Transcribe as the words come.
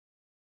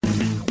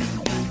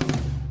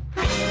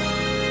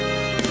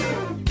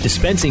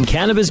Dispensing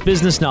cannabis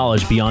business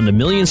knowledge beyond a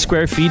million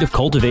square feet of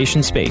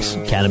cultivation space,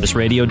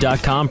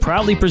 CannabisRadio.com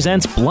proudly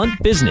presents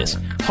Blunt Business,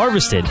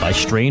 harvested by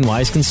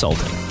Strainwise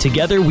Consulting.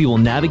 Together, we will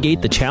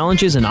navigate the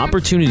challenges and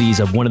opportunities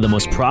of one of the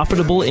most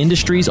profitable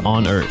industries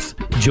on earth.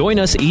 Join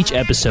us each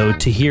episode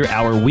to hear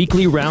our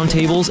weekly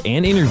roundtables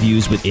and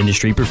interviews with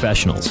industry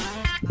professionals.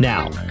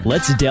 Now,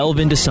 let's delve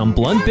into some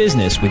blunt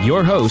business with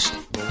your host.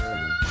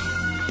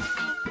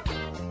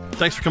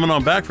 Thanks for coming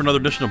on back for another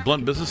edition of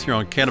Blunt Business here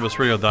on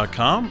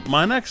CannabisRadio.com.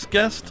 My next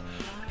guest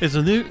is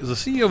the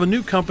CEO of a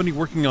new company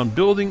working on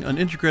building an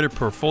integrated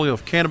portfolio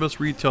of cannabis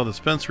retail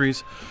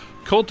dispensaries,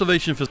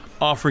 cultivation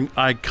offering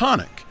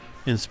iconic,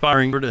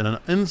 inspiring, and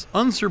an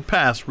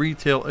unsurpassed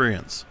retail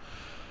experience.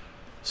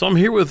 So I'm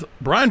here with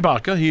Brian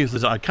Baca. He is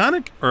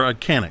Iconic or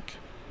Icanic?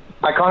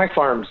 Iconic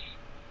Farms.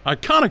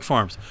 Iconic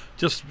Farms.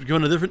 Just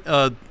going to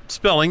different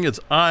spelling.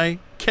 It's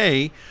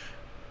I-K-A.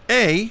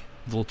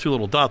 Two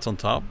little dots on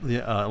top, a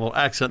little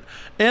accent,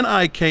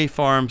 NIK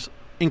Farms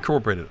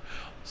Incorporated.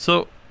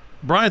 So,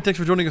 Brian, thanks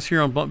for joining us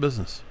here on Blunt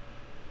Business.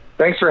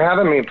 Thanks for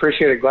having me.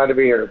 Appreciate it. Glad to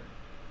be here.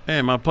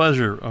 Hey, my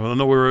pleasure. I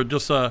know we were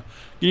just getting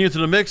into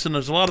the mix, and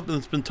there's a lot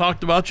that's been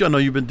talked about you. I know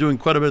you've been doing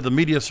quite a bit of the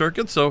media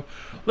circuit, so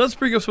let's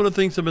bring up some of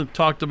the things that have been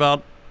talked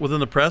about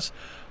within the press.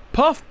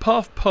 Puff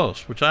Puff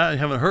Post, which I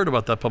haven't heard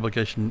about that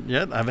publication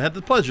yet. I haven't had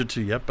the pleasure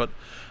to yet, but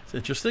it's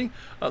interesting.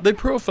 They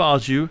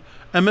profiled you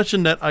and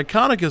mentioned that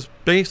Iconic is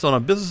based on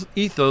a business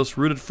ethos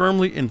rooted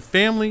firmly in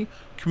family,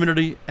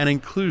 community, and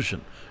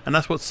inclusion. And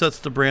that's what sets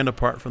the brand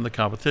apart from the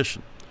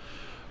competition.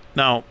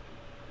 Now,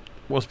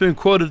 what's been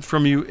quoted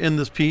from you in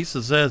this piece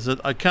is says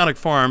that Iconic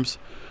Farms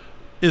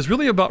is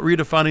really about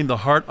redefining the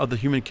heart of the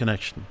human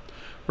connection.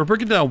 We're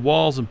breaking down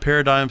walls and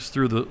paradigms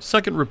through the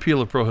second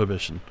repeal of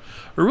prohibition.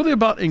 We're really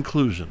about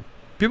inclusion.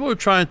 People are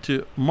trying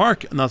to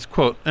market, and that's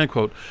quote, end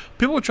quote,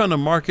 people are trying to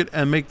market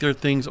and make their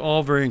things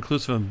all very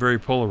inclusive and very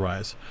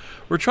polarized.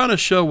 We're trying to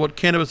show what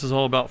cannabis is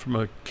all about from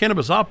a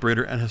cannabis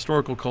operator and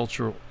historical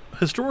cultural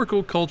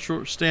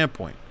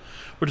standpoint,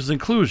 which is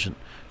inclusion,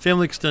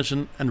 family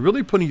extension, and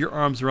really putting your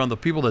arms around the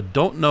people that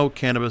don't know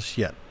cannabis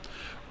yet.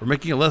 We're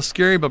making it less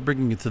scary by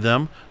bringing it to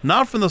them,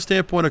 not from the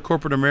standpoint of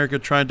corporate America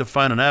trying to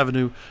find an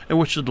avenue in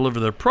which to deliver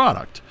their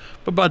product,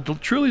 but by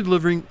truly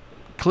delivering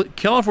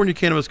California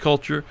cannabis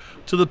culture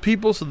to the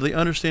people so that they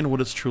understand what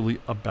it's truly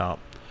about.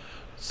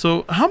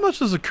 So how much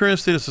does the current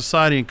state of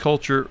society and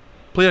culture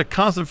play a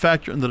constant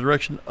factor in the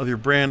direction of your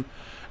brand?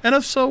 And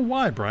if so,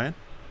 why, Brian?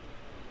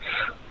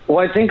 Well,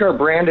 I think our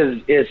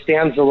brand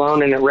stands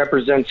alone, and it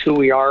represents who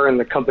we are and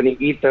the company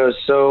ethos.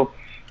 So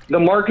the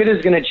market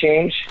is going to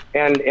change,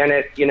 and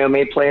it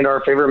may play in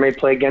our favor, may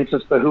play against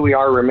us, but who we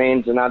are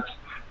remains, and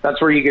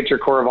that's where you get your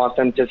core of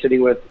authenticity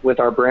with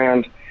our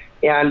brand.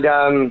 And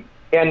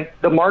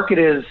the market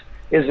is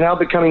now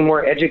becoming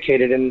more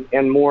educated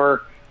and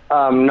more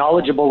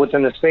knowledgeable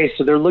within the space.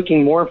 So they're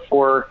looking more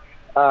for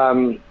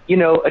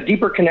a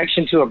deeper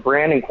connection to a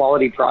brand and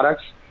quality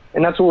products,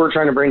 and that's what we're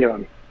trying to bring to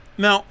them.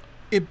 Now,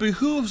 it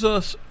behooves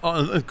us,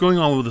 going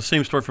on with the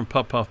same story from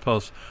Puff Puff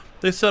Post,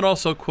 they said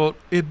also, quote,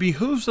 it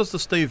behooves us to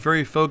stay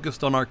very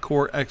focused on our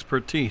core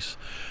expertise,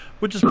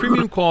 which is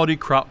premium quality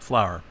crop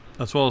flower,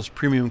 as well as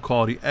premium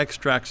quality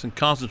extracts and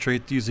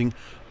concentrates using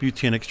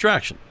butane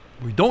extraction.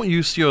 We don't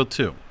use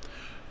CO2.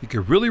 You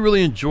can really,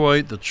 really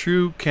enjoy the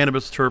true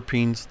cannabis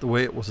terpenes the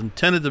way it was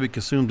intended to be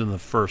consumed in the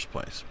first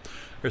place.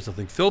 There's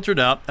nothing filtered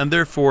out, and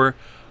therefore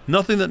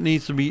nothing that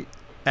needs to be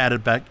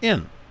added back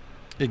in.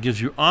 It gives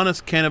you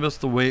honest cannabis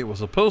the way it was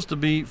supposed to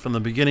be from the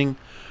beginning,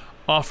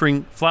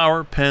 offering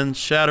flower, pens,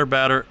 shatter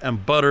batter,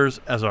 and butters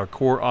as our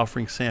core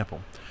offering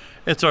sample.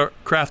 It's our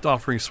craft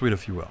offering suite,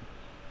 if you will.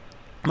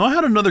 Now, I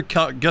had another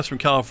guest from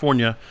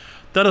California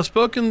that has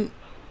spoken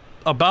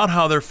about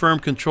how their firm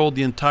controlled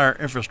the entire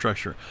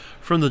infrastructure,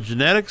 from the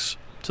genetics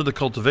to the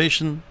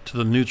cultivation to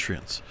the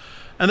nutrients.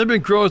 And there have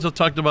been growers I've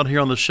talked about here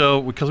on the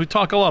show, because we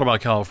talk a lot about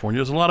California.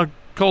 There's a lot of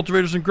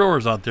cultivators and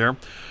growers out there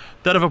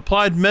that have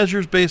applied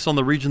measures based on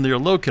the region they are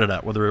located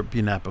at, whether it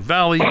be Napa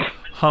Valley,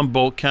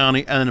 Humboldt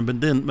County, and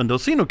in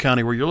Mendocino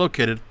County, where you're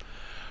located.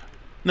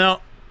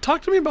 Now,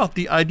 talk to me about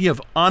the idea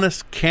of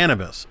honest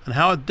cannabis and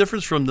how it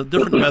differs from the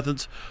different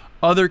methods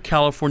other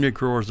California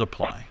growers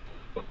apply.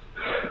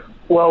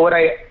 Well, what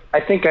I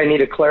think I need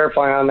to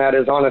clarify on that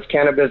is honest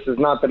cannabis is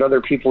not that other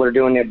people are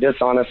doing it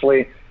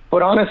dishonestly,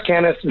 but honest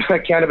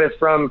cannabis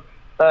from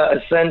a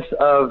sense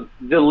of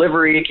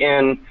delivery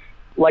and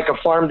like a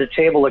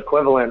farm-to-table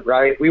equivalent,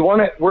 right?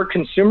 We're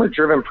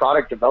consumer-driven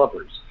product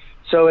developers.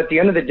 So at the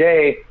end of the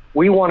day,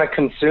 we want to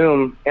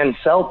consume and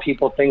sell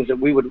people things that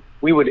we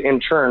would in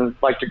turn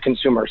like to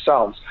consume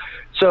ourselves.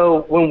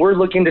 So when we're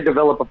looking to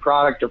develop a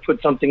product or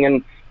put something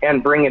in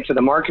and bring it to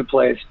the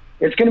marketplace,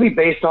 it's going to be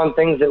based on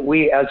things that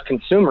we as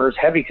consumers,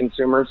 heavy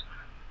consumers,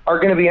 are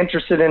going to be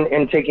interested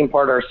in taking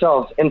part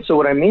ourselves. And so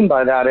what I mean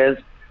by that is,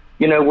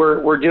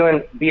 we're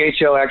doing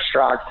BHO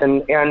extracts,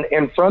 and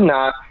from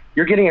that,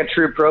 you're getting a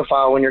true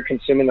profile when you're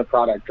consuming the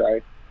product,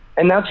 right?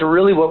 And that's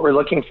really what we're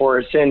looking for,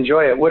 is to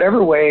enjoy it.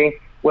 Whatever way,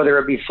 whether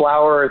it be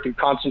flower or through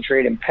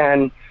concentrate and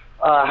pen,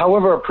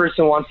 however a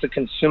person wants to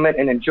consume it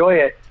and enjoy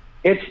it,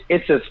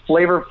 it's as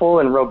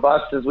flavorful and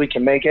robust as we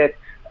can make it,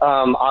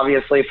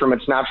 obviously from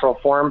its natural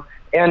form.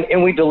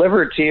 And we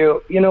deliver it to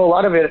you. You know, a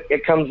lot of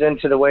it comes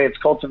into the way it's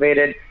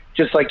cultivated.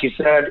 Just like you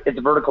said, it's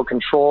vertical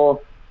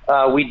control.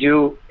 We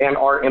do and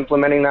are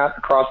implementing that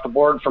across the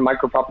board from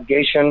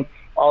micropropagation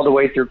all the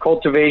way through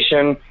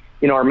cultivation,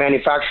 you know, our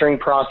manufacturing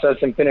process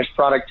and finished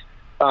product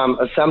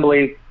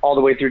assembly all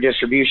the way through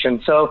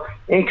distribution. So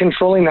in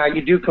controlling that,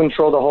 you do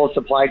control the whole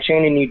supply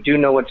chain, and you do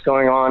know what's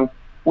going on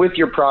with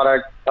your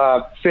product,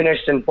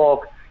 finished in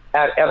bulk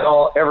at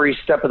every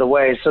step of the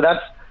way. So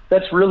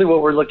that's really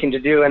what we're looking to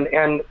do.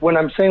 And when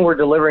I'm saying we're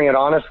delivering it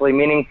honestly,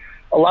 meaning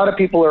a lot of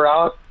people are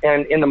out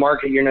and in the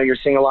market, you know, you're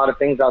seeing a lot of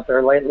things out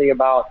there lately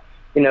about,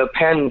 you know,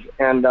 pens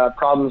and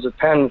problems with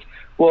pens.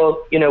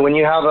 Well, you know, when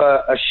you have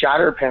a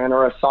shatter pen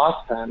or a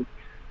sauce pen,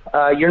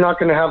 you're not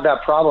going to have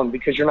that problem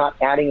because you're not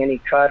adding any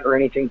cut or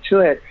anything to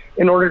it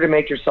in order to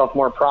make yourself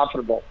more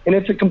profitable. And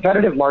it's a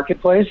competitive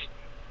marketplace.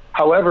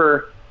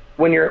 However,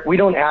 we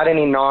don't add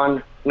any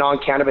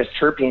non-cannabis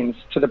terpenes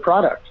to the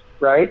product,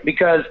 right?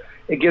 Because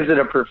it gives it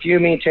a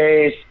perfumey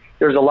taste.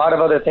 There's a lot of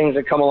other things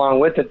that come along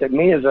with it that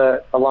me as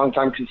a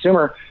longtime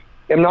consumer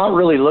am not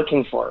really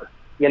looking for.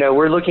 You know,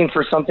 we're looking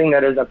for something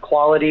that is a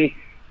quality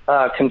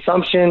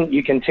consumption.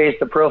 You can taste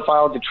the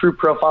profile, the true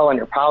profile on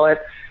your palate.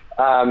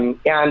 And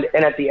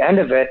at the end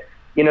of it,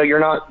 you know, you're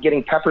not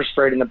getting pepper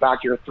sprayed in the back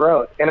of your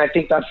throat. And I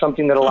think that's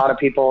something that a lot of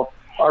people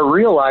are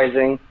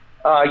realizing.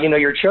 You know,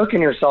 you're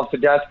choking yourself to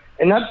death.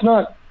 And that's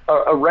not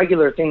a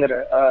regular thing that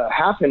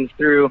happens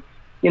through,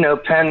 you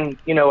know,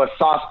 a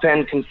sauce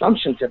pen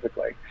consumption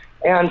typically.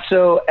 And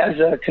so as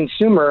a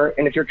consumer,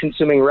 and if you're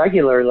consuming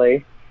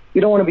regularly,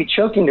 you don't want to be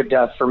choking to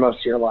death for most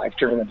of your life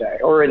during the day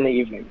or in the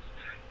evenings.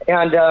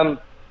 And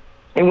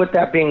with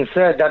that being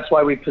said, that's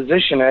why we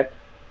position it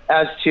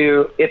as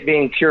to it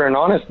being pure and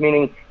honest,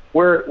 meaning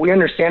we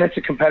understand it's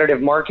a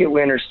competitive market.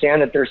 We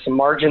understand that there's some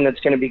margin that's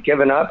going to be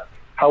given up.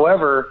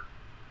 However,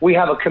 we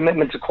have a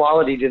commitment to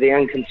quality to the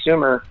end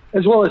consumer,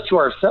 as well as to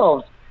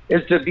ourselves,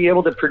 is to be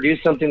able to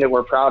produce something that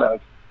we're proud of.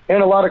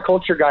 And a lot of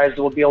culture guys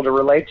will be able to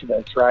relate to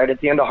this, right? At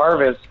the end of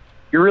harvest,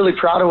 you're really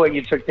proud of what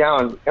you took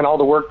down and all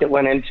the work that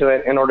went into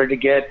it in order to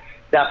get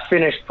that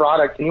finished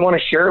product, and you want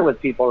to share it with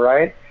people,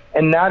 right?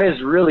 And that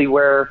is really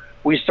where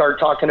we start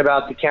talking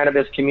about the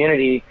cannabis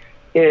community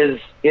is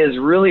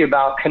really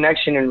about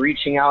connection and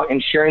reaching out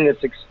and sharing this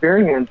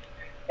experience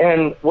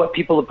and what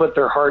people have put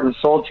their heart and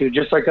soul to,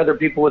 just like other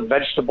people with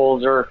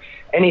vegetables or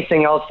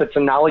anything else that's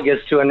analogous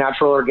to a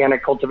natural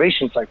organic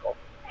cultivation cycle.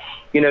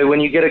 You know,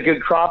 when you get a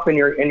good crop and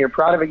you're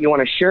proud of it, you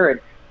want to share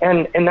it.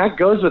 And that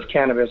goes with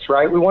cannabis,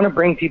 right? We want to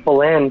bring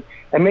people in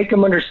and make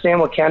them understand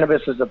what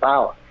cannabis is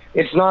about.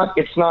 It's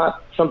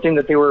not something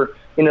that they were,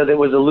 you know, that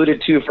was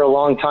alluded to for a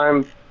long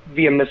time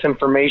via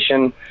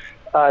misinformation.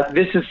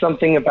 This is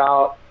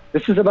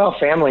about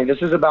family.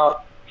 This is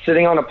about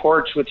sitting on a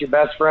porch with your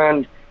best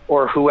friend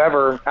or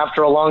whoever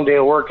after a long day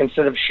of work.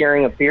 Instead of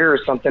sharing a beer or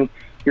something,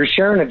 you're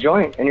sharing a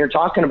joint and you're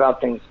talking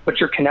about things, but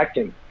you're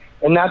connecting.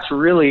 And that's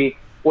really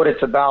what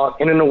it's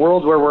about. And in a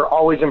world where we're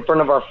always in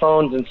front of our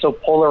phones and so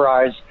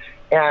polarized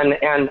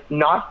and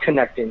not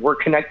connecting, we're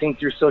connecting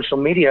through social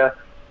media,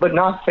 but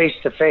not face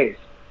to face.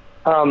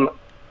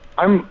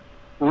 I'm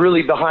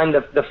really behind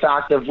the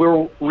fact that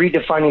we're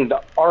redefining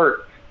the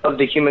art of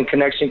the human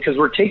connection, because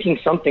we're taking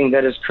something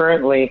that is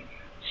currently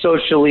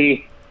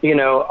socially, you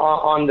know,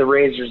 on the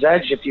razor's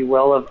edge, if you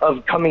will,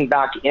 of coming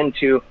back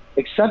into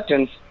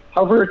acceptance.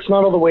 However, it's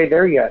not all the way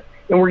there yet.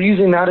 And we're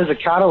using that as a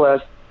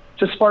catalyst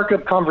to spark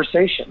up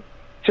conversation,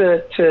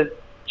 to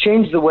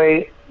change the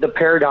way the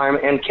paradigm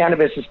and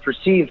cannabis is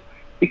perceived,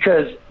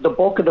 because the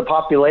bulk of the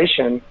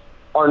population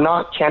are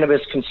not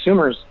cannabis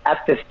consumers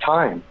at this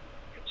time.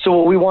 So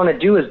what we want to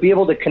do is be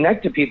able to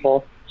connect to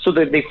people so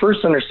that they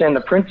first understand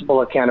the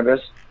principle of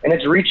cannabis, and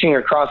it's reaching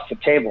across the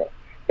table.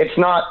 It's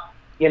not,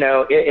 you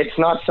know, it's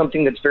not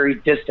something that's very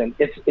distant.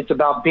 It's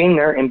about being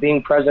there and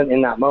being present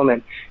in that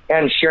moment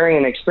and sharing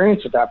an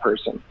experience with that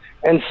person.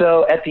 And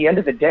so at the end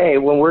of the day,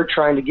 when we're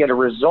trying to get a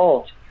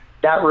result,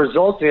 that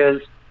result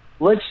is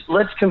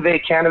let's convey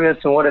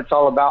cannabis and what it's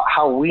all about,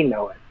 how we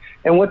know it.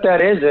 And what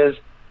that is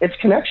it's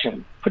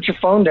connection. Put your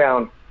phone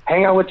down,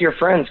 hang out with your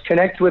friends,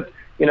 connect with,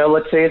 you know,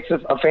 let's say it's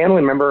a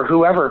family member or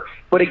whoever,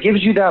 but it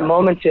gives you that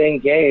moment to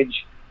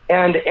engage.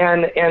 And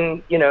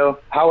you know,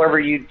 however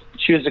you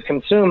choose to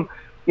consume,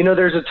 you know,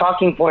 there's a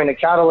talking point, a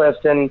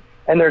catalyst, and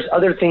there's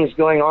other things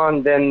going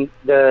on than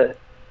the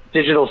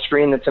digital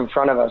screen that's in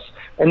front of us.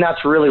 And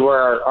that's really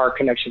where our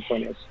connection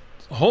point is.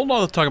 A whole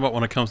lot to talk about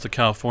when it comes to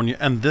California,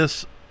 and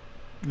this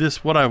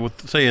what I would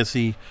say is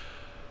the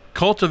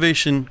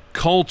cultivation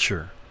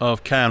culture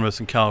of cannabis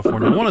in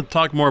California. I want to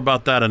talk more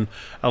about that and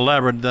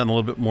elaborate that a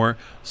little bit more.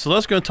 So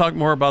let's go and talk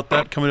more about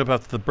that coming up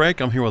after the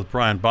break. I'm here with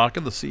Brian Baca,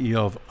 the CEO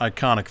of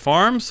Iconic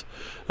Farms.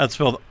 That's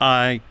spelled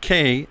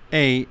Ikanik.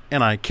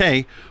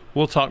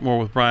 We'll talk more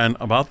with Brian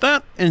about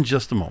that in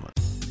just a moment.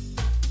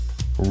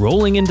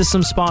 Rolling into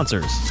some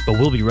sponsors, but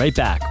we'll be right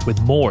back with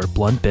more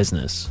Blunt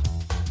Business.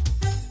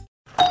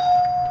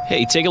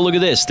 Hey, take a look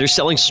at this. They're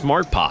selling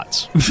smart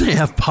pots. They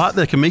have pot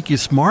that can make you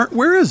smart?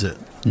 Where is it?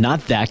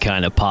 Not that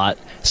kind of pot.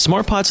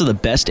 Smart Pots are the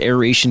best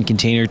aeration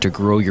container to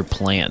grow your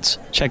plants.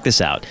 Check this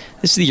out.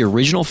 This is the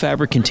original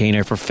fabric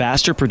container for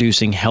faster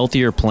producing,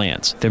 healthier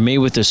plants. They're made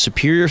with a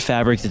superior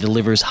fabric that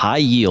delivers high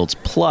yields.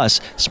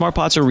 Plus, Smart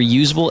Pots are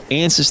reusable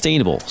and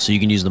sustainable, so you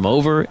can use them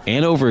over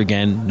and over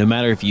again, no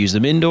matter if you use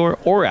them indoor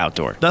or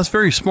outdoor. That's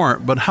very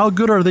smart, but how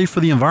good are they for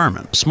the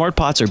environment? Smart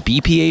Pots are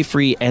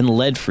BPA-free and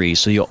lead-free,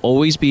 so you'll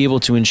always be able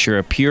to ensure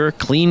a pure,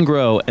 clean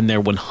grow, and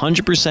they're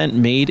 100%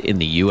 made in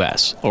the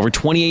U.S. Over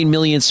 28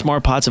 million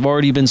Smart Pots have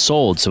already been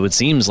sold, so it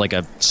seems like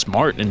a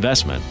smart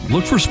investment.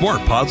 Look for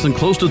Smart Pots in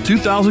close to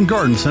 2,000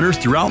 garden centers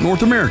throughout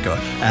North America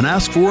and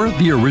ask for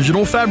the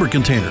original fabric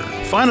container.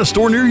 Find a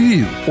store near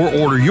you or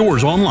order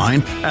yours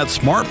online at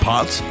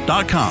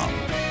smartpots.com.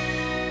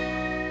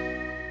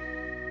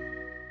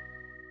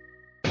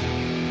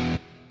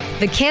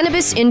 The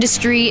cannabis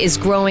industry is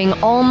growing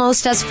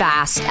almost as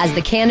fast as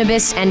the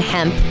cannabis and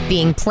hemp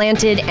being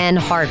planted and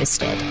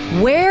harvested.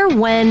 Where,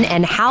 when,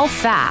 and how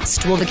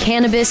fast will the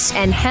cannabis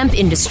and hemp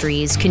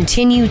industries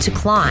continue to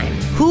climb?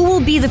 Who will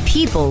be the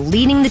people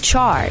leading the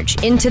charge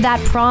into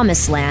that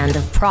promised land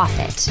of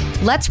profit?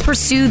 Let's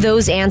pursue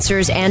those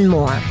answers and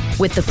more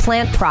with the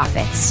Plant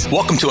Profits.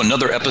 Welcome to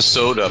another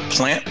episode of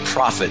Plant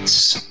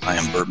Profits. I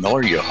am Bert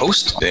Miller, your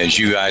host. As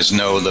you guys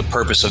know, the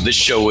purpose of this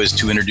show is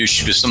to introduce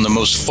you to some of the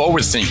most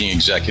forward-thinking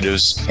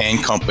executives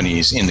and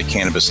companies in the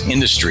cannabis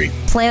industry.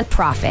 Plant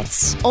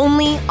Profits,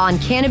 only on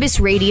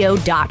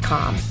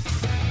CannabisRadio.com.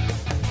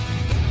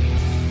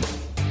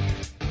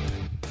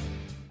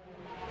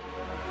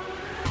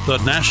 The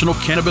National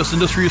Cannabis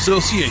Industry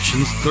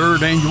Association's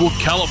third annual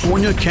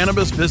California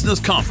Cannabis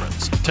Business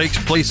Conference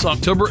takes place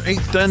October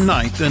 8th and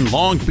 9th in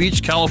Long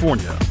Beach,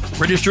 California.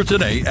 Register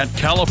today at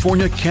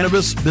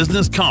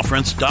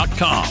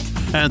CaliforniaCannabisBusinessConference.com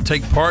and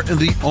take part in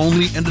the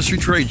only industry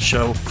trade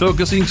show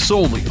focusing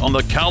solely on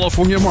the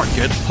California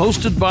market,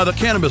 hosted by the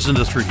cannabis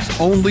industry's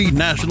only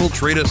national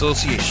trade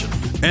association.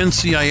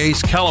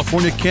 NCIA's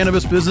California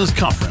Cannabis Business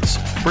Conference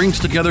brings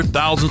together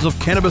thousands of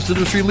cannabis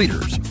industry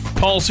leaders,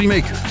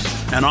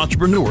 policymakers, and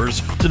entrepreneurs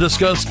to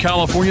discuss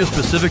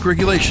California-specific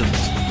regulations,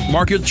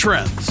 market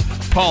trends,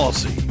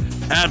 policy,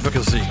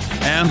 advocacy,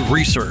 and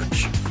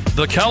research.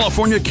 The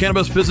California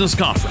Cannabis Business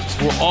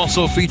Conference will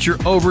also feature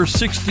over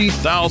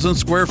 60,000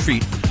 square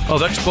feet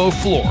of expo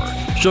floor,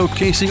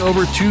 showcasing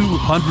over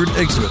 200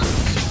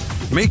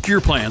 exhibitors. Make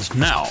your plans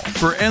now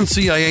for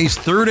NCIA's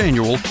third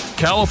annual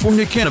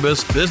California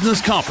Cannabis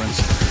Business Conference,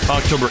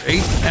 October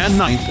 8th and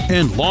 9th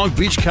in Long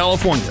Beach,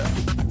 California.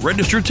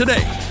 Register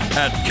today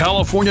at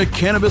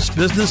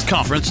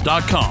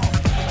CaliforniaCannabisBusinessConference.com.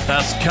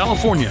 That's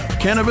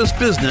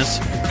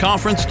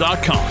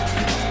CaliforniaCannabisBusinessConference.com.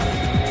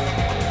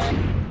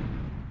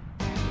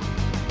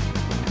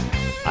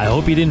 I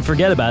hope you didn't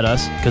forget about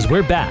us, because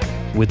we're back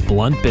with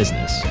Blunt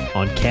Business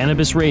on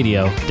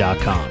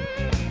CannabisRadio.com.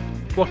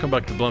 Welcome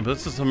back to Blunt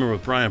Business. I'm here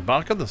with Brian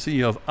Baca, the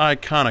CEO of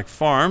Iconic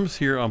Farms,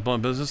 here on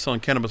Blunt Business on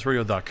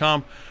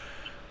CannabisRadio.com.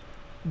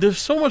 There's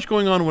so much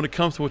going on when it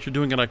comes to what you're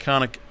doing at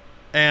Iconic,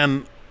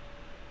 and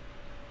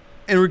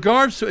in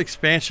regards to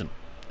expansion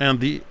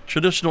and the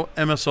traditional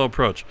MSO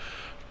approach,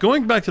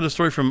 going back to the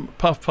story from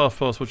Puff Puff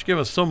Post, which gave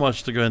us so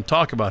much to go and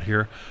talk about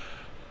here,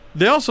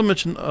 they also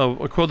mentioned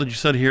a quote that you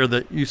said here,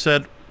 that you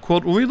said,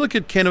 quote, "When we look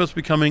at cannabis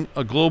becoming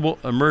a global,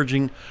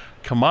 emerging,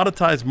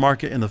 commoditized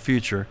market in the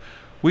future,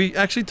 we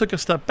actually took a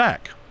step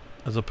back,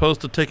 as opposed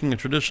to taking a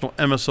traditional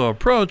MSO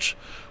approach,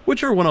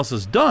 which everyone else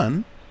has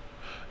done,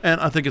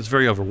 and I think it's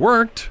very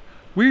overworked.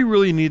 We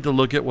really need to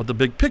look at what the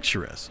big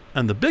picture is.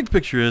 And the big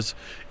picture is,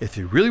 if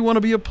you really want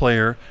to be a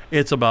player,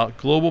 it's about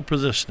global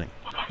positioning.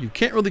 You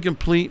can't really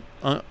compete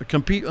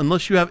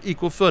unless you have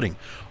equal footing."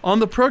 On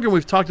the program,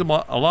 we've talked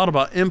about a lot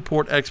about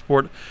import,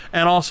 export,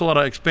 and also a lot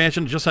of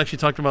expansion. Just actually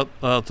talked about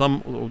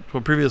to a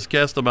previous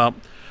guest about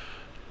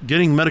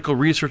getting medical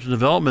research and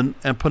development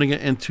and putting it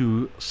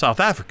into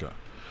South Africa.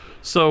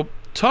 So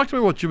talk to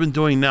me what you've been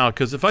doing now,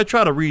 because if I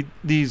try to read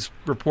these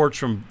reports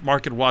from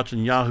Market Watch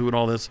and Yahoo and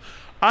all this,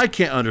 I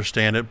can't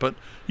understand it. But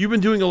you've been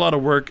doing a lot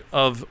of work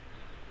of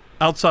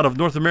outside of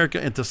North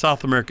America into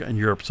South America and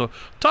Europe. So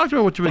talk to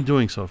me what you've been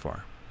doing so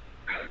far.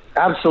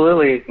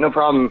 Absolutely, no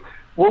problem.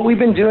 What we've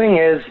been doing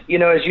is,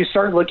 as you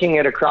start looking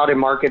at a crowded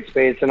market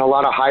space and a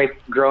lot of hype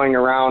growing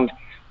around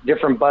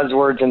different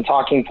buzzwords and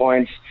talking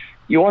points,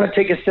 you want to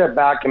take a step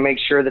back and make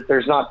sure that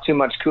there's not too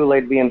much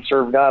Kool-Aid being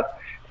served up.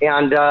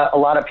 And a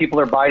lot of people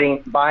are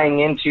buying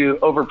into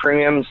over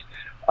premiums,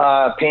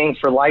 paying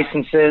for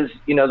licenses.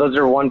 Those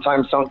are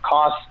one-time sunk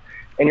costs.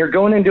 And you're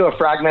going into a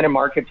fragmented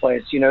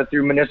marketplace,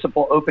 through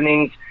municipal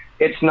openings.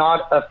 It's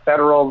not a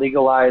federal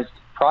legalized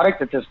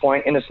product at this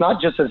point, and it's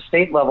not just at a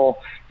state level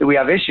that we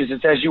have issues.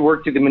 It's as you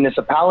work through the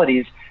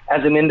municipalities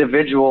as an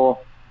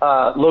individual,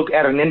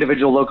 at an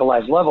individual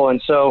localized level.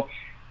 And so,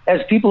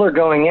 as people are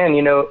going in,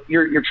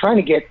 you're trying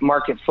to get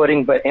market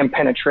footing, and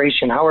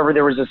penetration. However,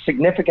 there was a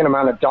significant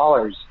amount of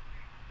dollars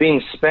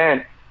being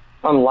spent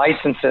on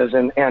licenses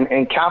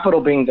and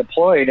capital being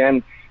deployed.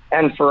 And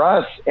for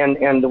us,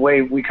 and the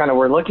way we kind of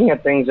were looking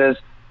at things is,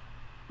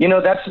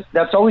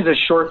 that's always a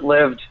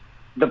short-lived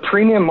the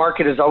premium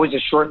market is always a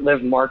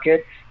short-lived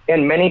market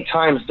and many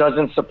times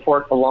doesn't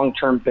support a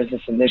long-term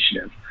business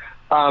initiative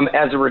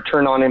as a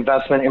return on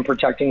investment in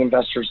protecting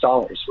investors'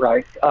 dollars,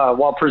 right,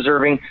 while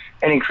preserving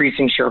and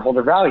increasing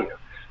shareholder value.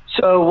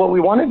 So what we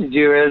wanted to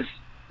do is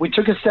we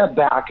took a step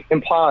back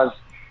and paused,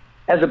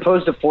 as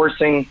opposed to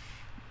forcing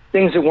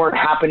things that weren't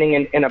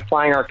happening and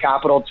applying our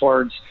capital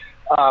towards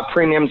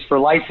premiums for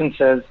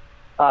licenses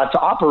to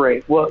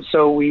operate. Well,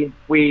 so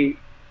we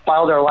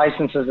filed our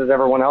licenses as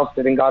everyone else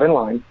did and got in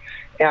line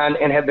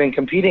and have been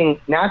competing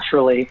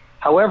naturally.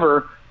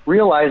 However,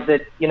 realized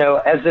that,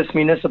 as this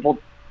municipal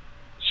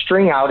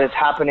string out is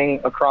happening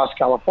across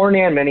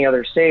California and many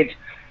other states,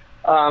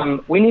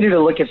 we needed to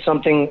look at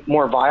something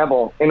more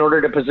viable in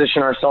order to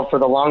position ourselves for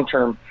the long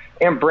term.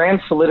 And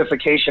brand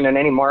solidification in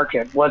any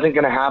market wasn't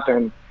going to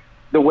happen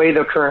the way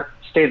the current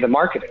state of the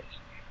market is.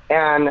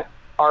 And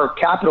our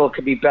capital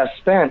could be best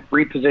spent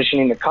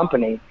repositioning the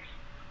company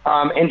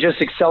and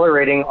just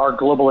accelerating our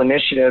global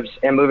initiatives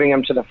and moving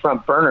them to the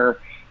front burner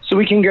so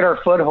we can get our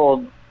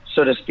foothold,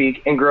 so to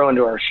speak, and grow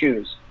into our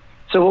shoes.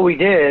 So what we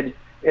did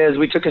is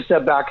we took a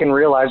step back and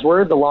realized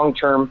where the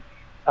long-term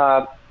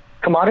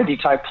commodity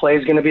type play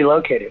is going to be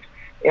located.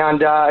 And,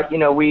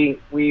 we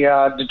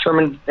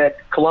determined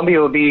that Colombia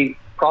would be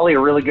probably a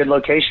really good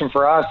location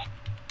for us.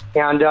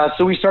 And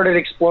so we started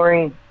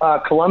exploring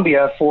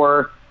Colombia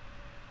for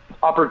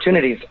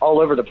opportunities all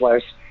over the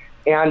place.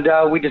 And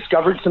we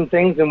discovered some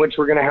things in which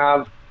we're going to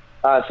have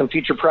some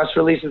future press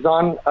releases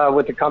on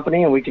with the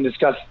company, and we can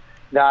discuss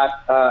that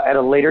at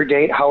a later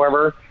date.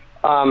 However,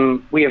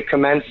 we have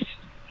commenced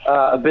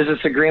a business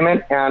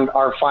agreement and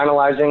are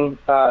finalizing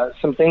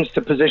some things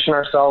to position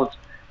ourselves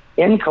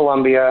in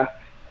Colombia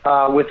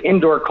with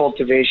indoor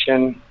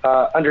cultivation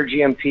under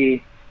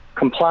GMP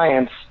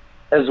compliance,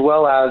 as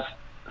well as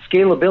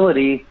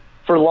scalability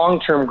for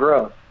long-term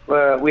growth.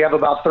 We have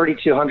about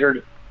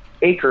 3,200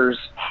 acres.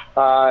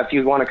 If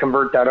you want to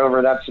convert that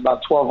over, that's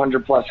about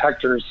 1,200 plus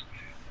hectares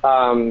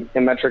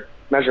in metric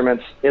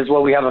measurements is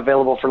what we have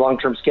available for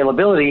long-term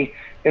scalability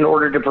in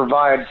order to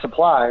provide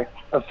supply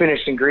of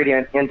finished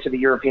ingredient into the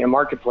European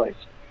marketplace.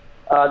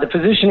 The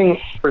positioning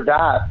for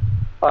that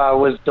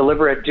was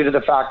deliberate due to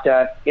the fact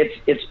that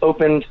it's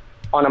opened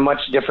on a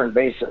much different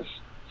basis.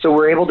 So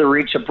we're able to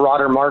reach a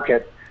broader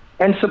market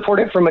and support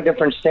it from a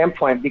different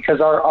standpoint because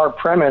our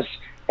premise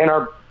and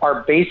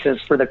our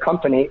basis for the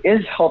company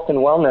is health and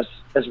wellness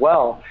as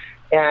well.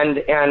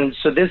 And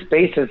so this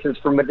basis is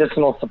for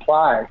medicinal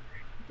supply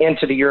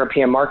into the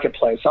European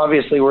marketplace.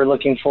 Obviously, we're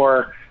looking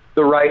for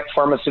the right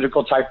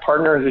pharmaceutical type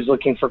partner who's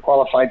looking for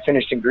qualified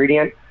finished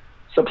ingredient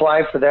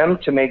supply for them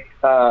to make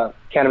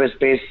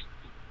cannabis-based,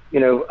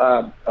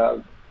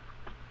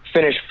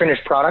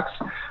 finished products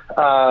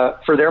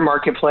for their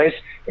marketplace.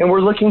 And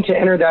we're looking to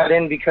enter that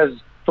in because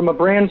from a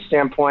brand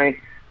standpoint,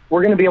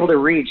 we're going to be able to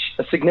reach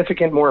a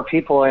significant more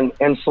people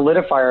and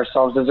solidify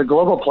ourselves as a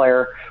global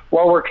player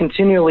while we're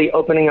continually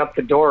opening up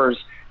the doors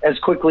as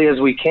quickly as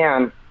we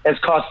can, as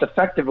cost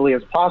effectively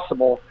as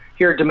possible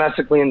here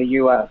domestically in the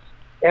U.S.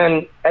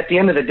 And at the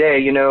end of the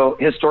day,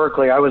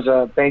 historically, I was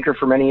a banker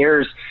for many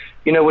years.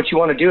 What you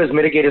want to do is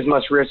mitigate as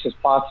much risk as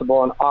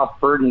possible and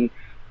off-burden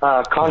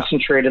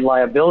concentrated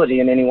liability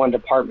in any one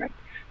department.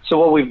 So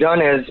what we've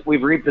done is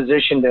we've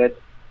repositioned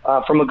it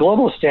from a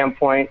global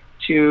standpoint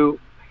to,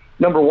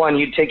 number one,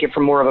 you take it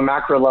from more of a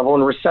macro level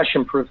and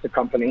recession-proof the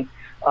company.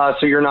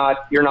 So you're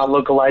not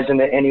localized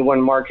into any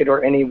one market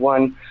or any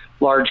one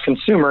large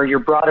consumer. You're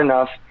broad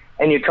enough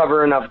and you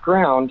cover enough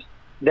ground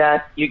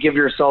that you give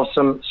yourself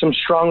some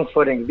strong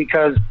footing,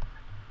 because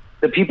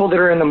the people that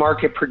are in the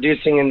market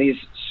producing in these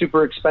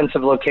super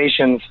expensive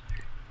locations,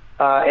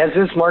 as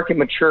this market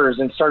matures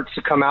and starts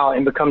to come out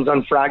and becomes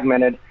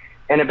unfragmented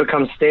and it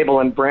becomes stable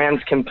and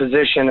brands can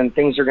position and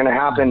things are going to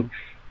happen,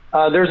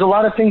 there's a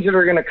lot of things that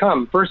are going to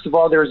come. First of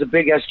all, there's a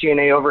big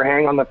SG&A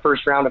overhang on the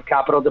first round of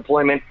capital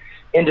deployment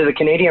into the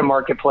Canadian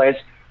marketplace,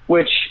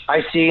 which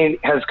I see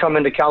has come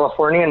into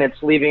California, and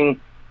it's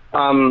leaving.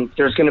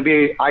 There's going to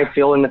be, I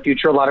feel, in the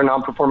future, a lot of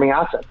non-performing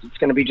assets. It's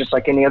going to be just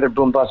like any other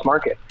boom-bust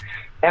market.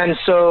 And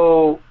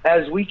so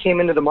as we came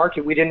into the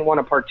market, we didn't want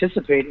to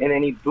participate in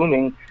any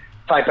booming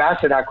type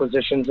asset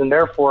acquisitions, and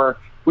therefore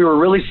we were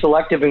really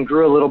selective and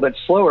grew a little bit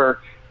slower,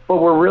 but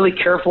we're really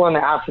careful on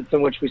the assets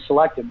in which we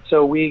selected.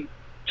 So we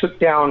took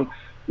down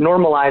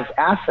normalized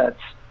assets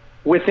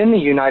within the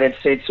United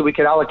States so we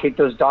could allocate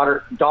those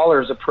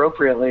dollars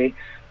appropriately.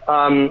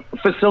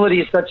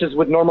 Facilities such as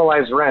with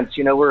normalized rents,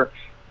 we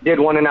did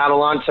one in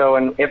Adelanto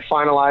and it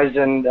finalized,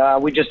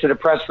 and we just did a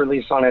press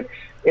release on it.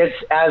 It's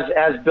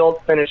as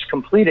built, finished,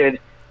 completed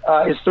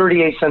is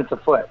 38 cents a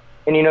foot.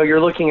 And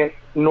you're looking at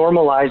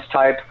normalized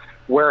type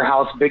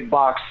warehouse, big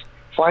box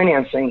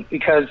financing,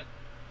 because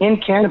in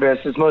cannabis,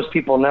 as most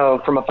people know,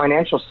 from a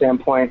financial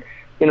standpoint,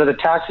 the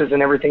taxes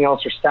and everything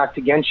else are stacked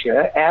against you,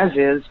 as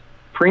is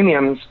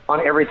premiums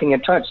on everything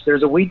it touched.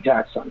 There's a weed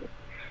tax on it.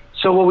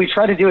 So what we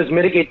try to do is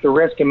mitigate the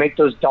risk and make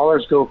those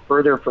dollars go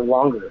further for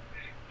longer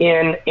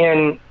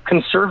in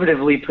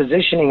conservatively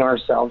positioning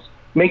ourselves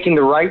making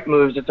the right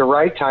moves at the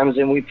right times,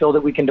 and we feel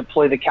that we can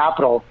deploy the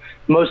capital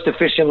most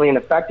efficiently and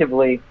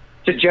effectively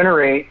to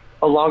generate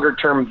a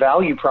longer-term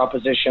value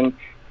proposition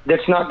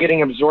that's not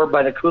getting absorbed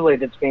by the Kool-Aid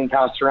that's being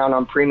passed around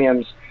on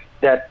premiums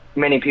that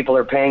many people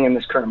are paying in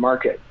this current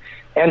market.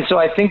 And so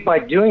I think by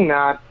doing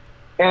that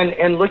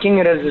and looking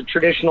at it as a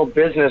traditional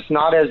business,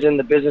 not as in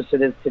the business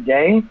it is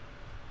today,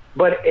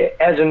 but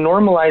as a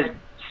normalized,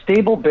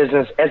 stable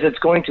business as it's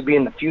going to be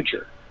in the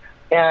future.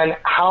 And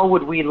how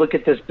would we look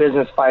at this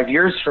business 5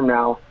 years from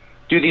now?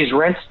 Do these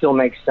rents still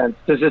make sense?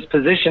 Does this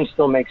position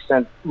still make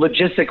sense?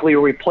 Logistically,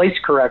 are we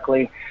placed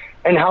correctly?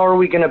 And how are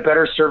we going to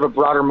better serve a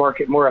broader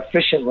market more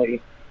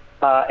efficiently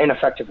and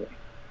effectively?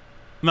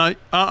 Now,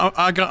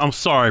 I'm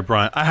sorry,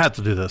 Brian. I had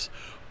to do this.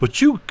 But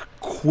you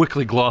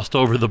quickly glossed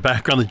over the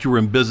background that you were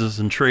in business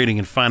and trading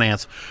and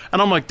finance.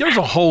 And I'm like, there's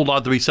a whole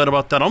lot to be said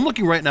about that. I'm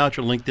looking right now at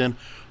your LinkedIn.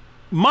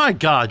 My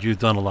God, you've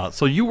done a lot.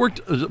 So you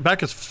worked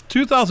back as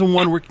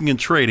 2001 working in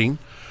trading,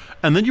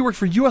 and then you worked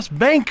for U.S.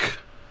 Bank,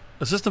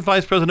 assistant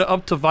vice president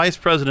up to vice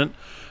president.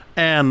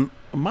 And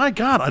my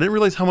God, I didn't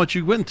realize how much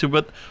you went into.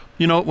 But,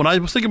 you know, when I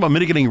was thinking about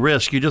mitigating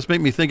risk, you just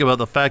made me think about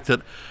the fact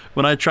that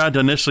when I tried to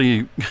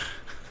initially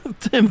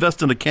to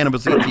invest in a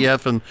cannabis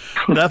ETF, and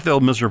that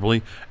failed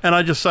miserably. And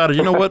I decided,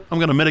 you know what? I'm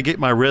going to mitigate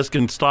my risk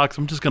in stocks.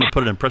 I'm just going to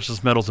put it in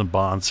precious metals and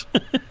bonds.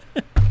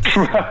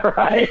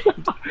 Right.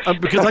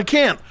 Because I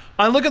can't.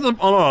 I look at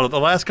the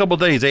last couple of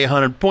days,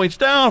 800 points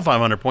down,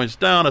 500 points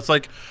down. It's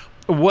like,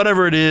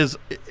 whatever it is,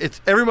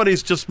 it's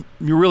everybody's just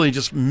really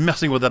just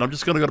messing with it. I'm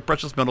just going to go to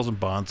precious metals and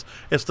bonds.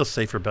 It's the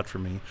safer bet for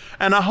me.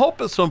 And I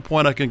hope at some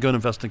point I can go and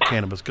invest in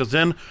cannabis, because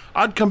then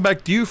I'd come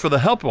back to you for the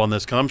help on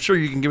this, because I'm sure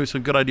you can give me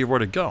some good idea of where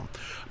to go.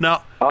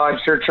 Now, I'd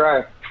sure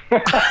try.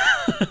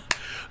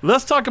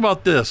 Let's talk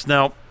about this.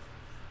 Now,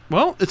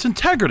 well, it's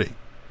integrity,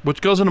 which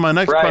goes into my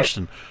next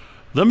question.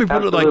 Let me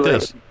put it like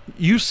this.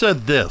 You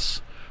said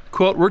this,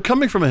 quote, "We're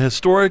coming from a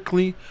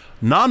historically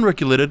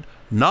non-regulated,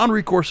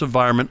 non-recourse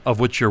environment of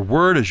which your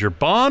word is your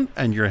bond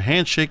and your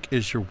handshake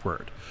is your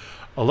word."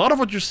 A lot of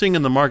what you're seeing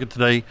in the market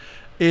today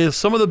is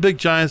some of the big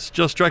giants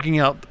just dragging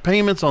out the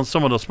payments on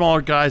some of the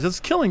smaller guys. It's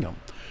killing them.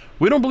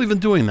 We don't believe in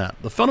doing that.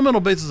 The fundamental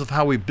basis of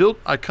how we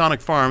built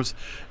iconic farms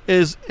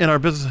is, in our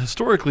business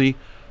historically,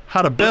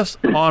 how to best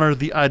honor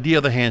the idea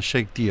of the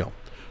handshake deal.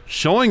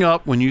 Showing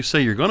up when you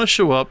say you're going to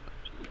show up,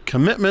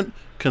 commitment,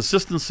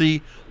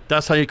 consistency,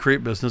 that's how you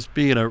create business,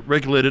 be it a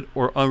regulated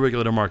or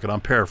unregulated market.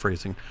 I'm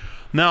paraphrasing.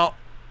 Now,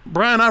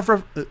 Brian,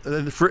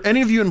 for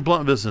any of you in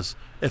blunt business,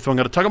 if I'm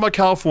going to talk about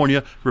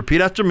California,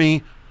 repeat after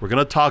me, we're going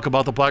to talk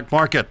about the black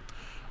market.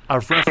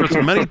 I've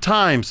referenced many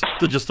times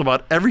to just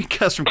about every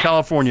guest from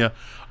California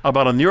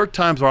about a New York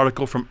Times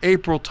article from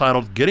April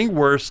titled "Getting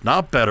Worse,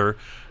 Not Better,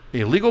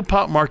 A Legal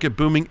Pot Market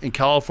Booming in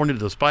California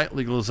Despite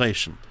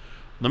Legalization."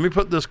 Let me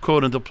put this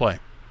quote into play.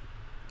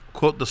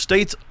 Quote, "The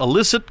state's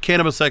illicit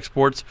cannabis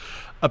exports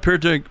appear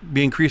to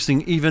be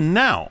increasing even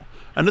now."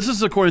 And this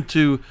is according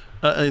to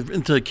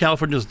into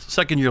California's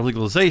second year of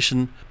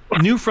legalization.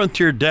 New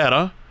Frontier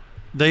data,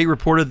 they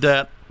reported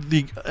that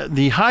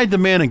the high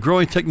demand and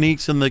growing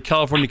techniques in the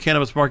California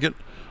cannabis market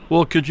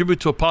will contribute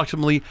to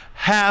approximately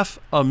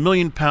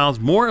 500,000 pounds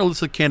more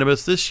illicit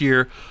cannabis this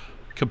year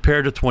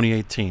compared to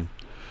 2018.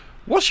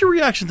 What's your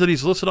reaction to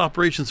these illicit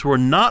operations who are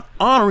not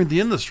honoring the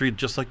industry,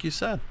 just like you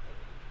said?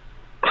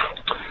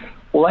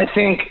 Well, I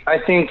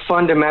think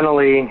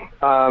fundamentally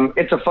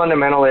it's a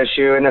fundamental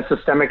issue and a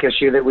systemic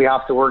issue that we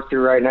have to work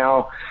through right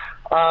now.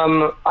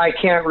 I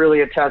can't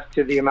really attest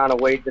to the amount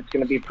of weight that's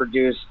going to be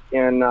produced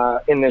in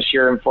this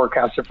year and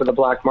forecasted for the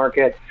black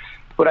market.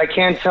 But I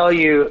can tell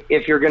you,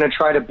 if you're going to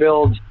try to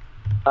build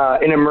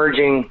an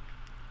emerging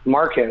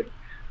market,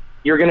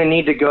 you're going to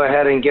need to go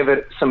ahead and give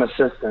it some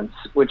assistance,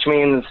 which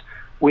means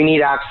we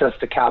need access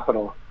to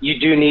capital. You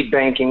do need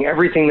banking.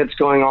 Everything that's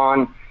going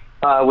on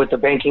with the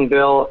banking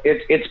bill,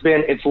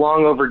 it's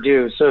long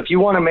overdue. So if you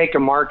want to make a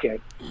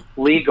market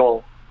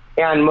legal,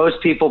 and most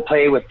people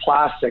pay with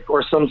plastic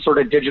or some sort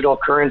of digital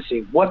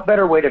currency, what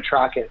better way to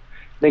track it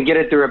than get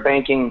it through a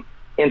banking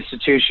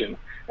institution?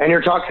 And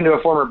you're talking to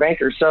a former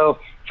banker. So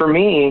for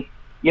me,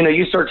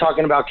 you start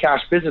talking about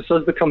cash business,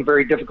 those become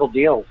very difficult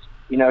deals.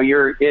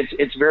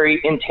 It's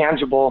very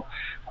intangible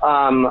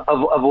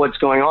of what's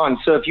going on.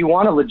 So if you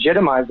want to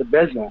legitimize a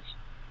business,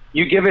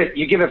 you give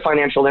it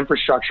financial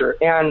infrastructure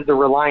and the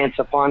reliance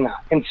upon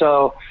that. And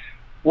so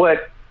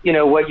what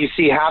you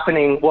see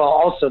happening, well,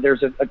 also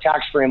there's a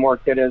tax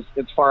framework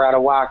it's far out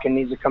of whack and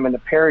needs to come into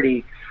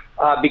parity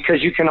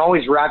because you can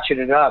always ratchet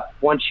it up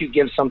once you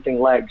give something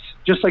legs,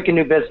 just like a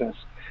new business.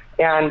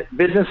 And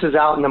businesses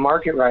out in the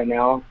market right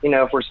now,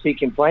 if we're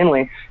speaking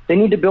plainly, they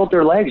need to build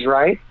their legs,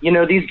 right?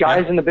 These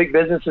guys in the big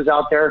businesses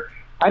out there,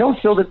 I don't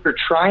feel that they're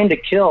trying to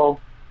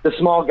kill the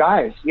small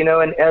guys,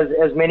 and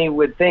as many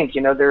would think,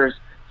 there's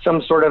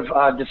some sort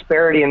of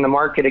disparity in the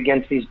market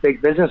against these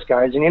big business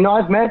guys. And,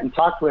 I've met and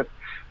talked with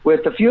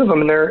a few of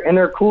them, and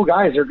they're cool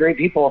guys. They're great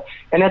people.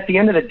 And at the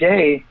end of the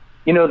day,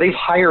 they've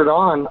hired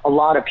on a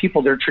lot of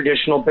people. They're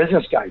traditional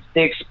business guys.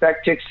 They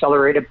expect to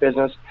accelerate a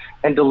business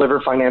and deliver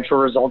financial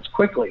results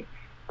quickly.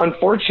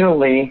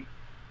 Unfortunately,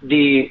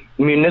 the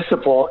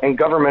municipal and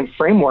government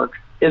framework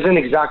isn't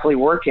exactly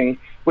working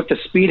with the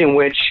speed in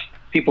which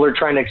people are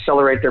trying to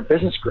accelerate their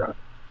business growth.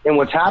 And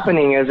what's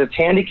happening is it's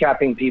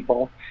handicapping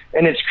people,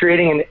 and it's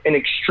creating an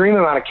extreme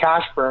amount of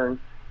cash burn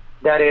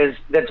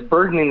that's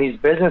burdening these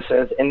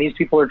businesses, and these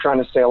people are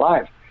trying to stay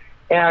alive.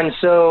 And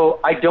so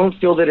I don't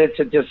feel that it's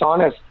a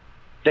dishonest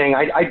thing.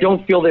 I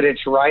don't feel that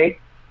it's right.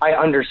 I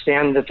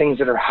understand the things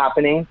that are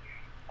happening.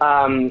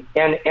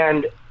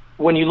 And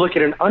when you look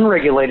at an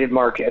unregulated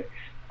market,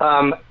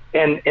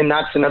 and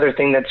that's another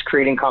thing that's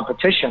creating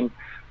competition,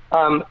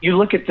 you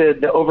look at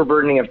the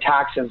overburdening of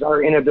taxes,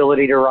 our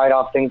inability to write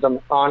off things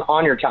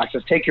on your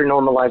taxes, take your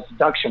normalized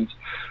deductions.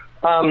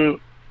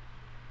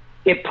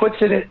 It puts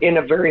it in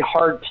a very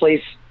hard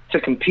place to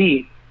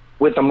compete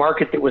with a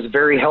market that was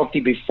very healthy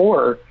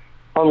before,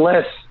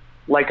 unless,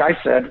 like I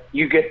said,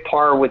 you get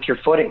par with your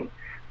footing.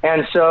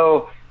 And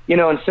so,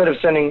 instead of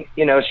sending,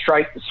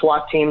 strike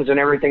SWAT teams and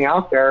everything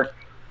out there,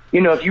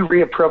 if you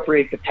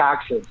reappropriate the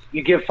taxes,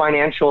 you give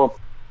financial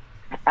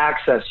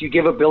access, you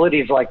give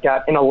abilities like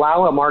that, and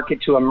allow a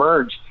market to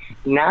emerge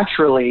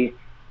naturally,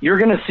 you're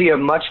going to see a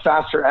much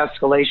faster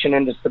escalation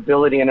into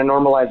stability in a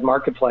normalized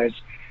marketplace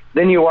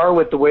than you are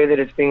with the way that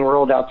it's being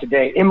rolled out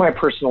today, in my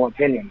personal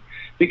opinion,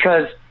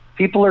 because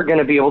people are going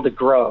to be able to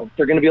grow.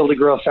 They're going to be able to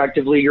grow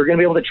effectively. You're going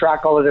to be able to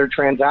track all of their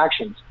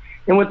transactions.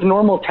 And with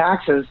normal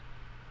taxes,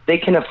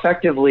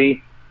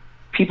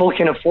 people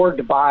can afford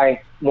to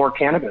buy more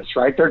cannabis,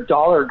 right? Their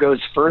dollar goes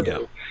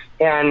further.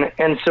 Yeah.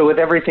 And so with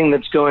everything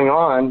that's going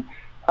on,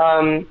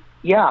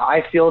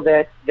 I feel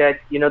that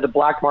the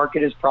black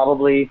market is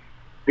probably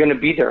going to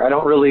be there. I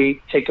don't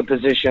really take a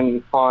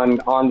position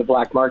on the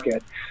black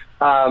market,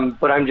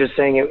 but I'm just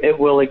saying it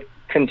will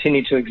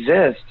continue to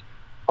exist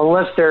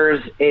unless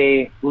there's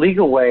a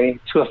legal way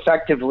to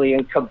effectively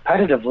and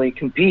competitively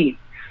compete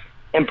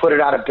and put it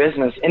out of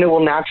business, and it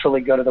will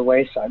naturally go to the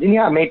wayside. And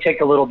it may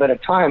take a little bit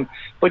of time,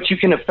 but you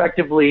can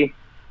effectively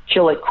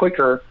kill it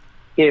quicker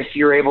if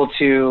you're able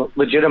to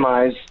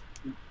legitimize,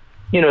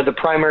 the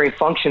primary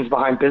functions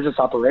behind business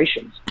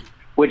operations,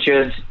 which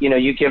is,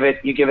 you give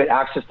it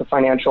access to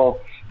financial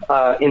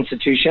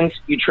institutions,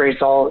 you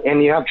trace all,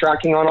 and you have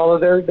tracking on all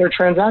of their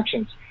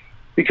transactions.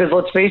 Because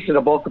let's face it,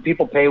 a bulk of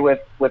people pay with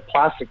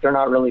plastic. They're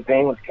not really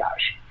paying with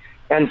cash.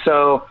 And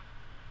so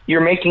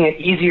you're making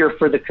it easier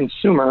for the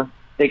consumer.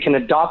 They can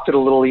adopt it a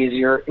little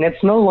easier, and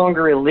it's no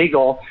longer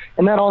illegal.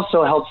 And that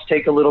also helps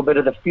take a little bit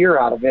of the fear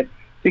out of it,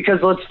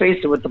 because let's face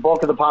it, with the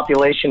bulk of the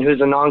population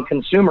who's a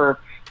non-consumer,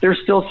 there's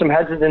still some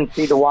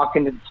hesitancy to walk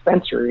into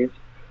dispensaries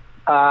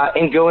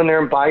and go in there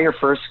and buy your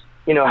first,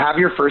 have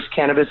your first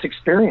cannabis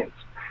experience.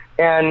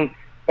 And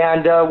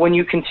when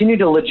you continue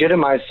to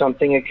legitimize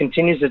something, it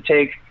continues to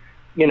take,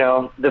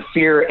 the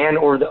fear and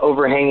or the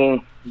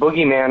overhanging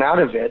boogeyman out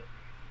of it.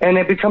 And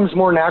it becomes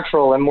more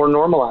natural and more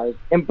normalized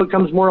and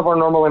becomes more of our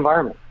normal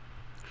environment.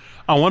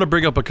 I want to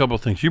bring up a couple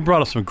of things. You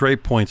brought up some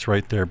great points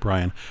right there,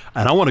 Brian,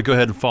 and I want to go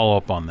ahead and follow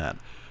up on that.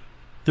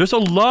 There's a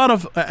lot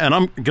of, and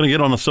I'm going to get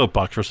on the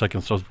soapbox for a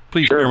second, so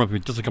please bear with me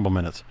just a couple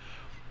minutes.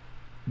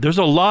 There's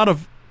a lot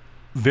of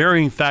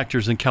varying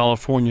factors in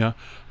California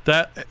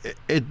that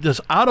it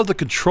is out of the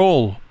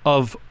control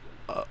of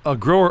a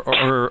grower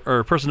or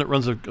a person that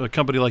runs a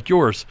company like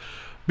yours,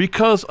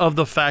 because of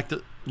the fact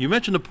that you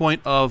mentioned the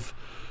point of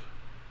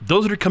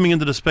those that are coming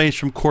into the space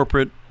from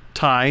corporate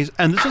ties.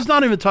 And this is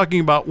not even talking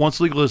about once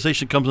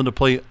legalization comes into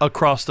play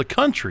across the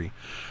country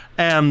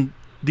and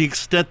the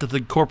extent that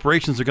the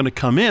corporations are going to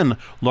come in,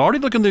 they're already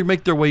looking to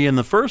make their way in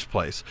the first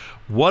place.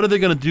 What are they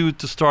going to do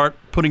to start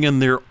putting in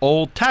their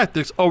old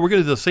tactics? Oh, we're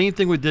going to do the same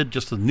thing we did,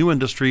 just a new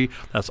industry.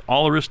 That's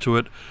all there is to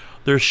it.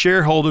 Their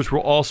shareholders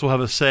will also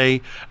have a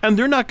say, and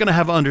they're not going to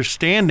have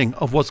understanding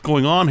of what's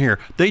going on here.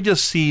 They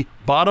just see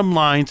bottom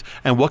lines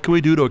and what can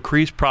we do to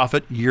increase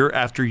profit year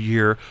after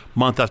year,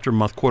 month after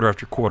month, quarter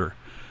after quarter.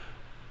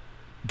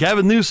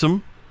 Gavin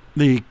Newsom,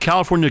 the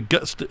California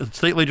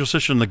state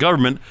legislation and the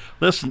government,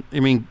 listen,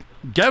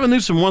 Gavin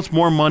Newsom wants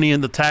more money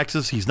in the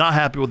taxes. He's not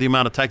happy with the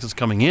amount of taxes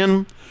coming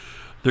in.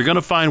 They're going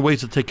to find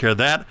ways to take care of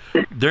that.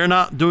 They're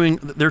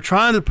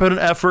trying to put an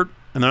effort,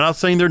 and they're not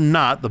saying they're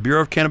not. The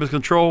Bureau of Cannabis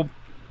Control,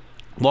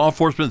 law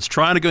enforcement is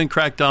trying to go and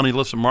crack down the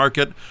illicit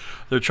market.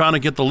 They're trying to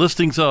get the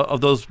listings of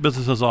those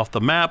businesses off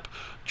the map,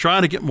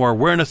 trying to get more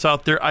awareness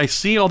out there. I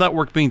see all that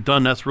work being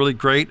done. That's really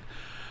great.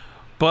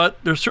 But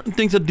there's certain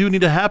things that do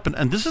need to happen.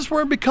 And this is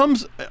where it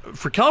becomes,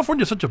 for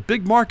California, such a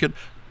big market,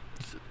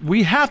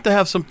 we have to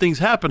have some things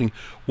happening.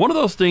 One of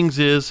those things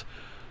is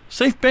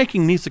safe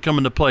banking needs to come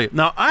into play.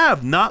 Now, I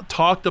have not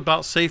talked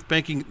about safe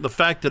banking, the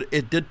fact that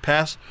it did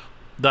pass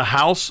the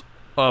House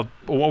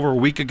over a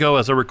week ago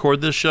as I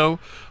record this show,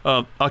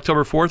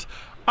 October 4th.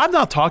 I've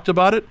not talked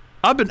about it.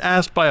 I've been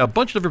asked by a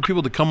bunch of different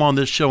people to come on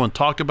this show and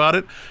talk about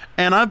it,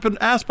 and I've been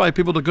asked by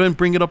people to go and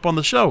bring it up on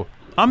the show.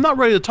 I'm not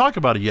ready to talk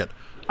about it yet.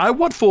 I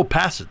want full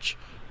passage.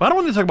 I don't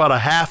want to talk about a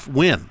half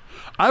win.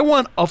 I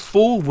want a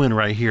full win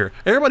right here.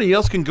 Everybody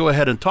else can go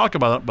ahead and talk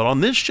about it, but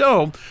on this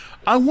show,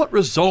 I want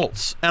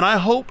results, and I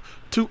hope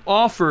to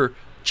offer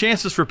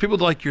chances for people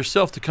like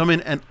yourself to come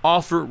in and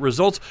offer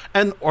results,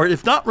 and or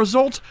if not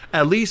results,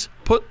 at least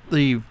put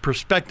the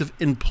perspective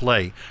in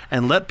play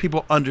and let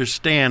people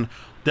understand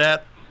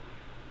that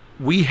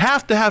we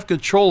have to have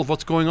control of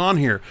what's going on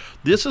here.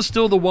 This is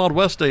still the Wild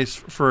West days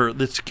for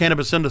this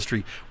cannabis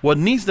industry. What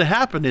needs to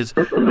happen is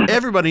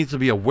everybody needs to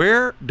be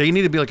aware. They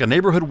need to be like a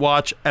neighborhood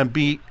watch and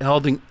be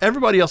holding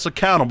everybody else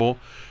accountable.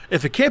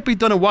 If it can't be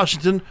done in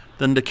Washington,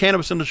 then the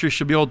cannabis industry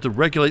should be able to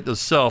regulate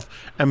itself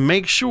and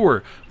make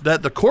sure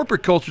that the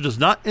corporate culture does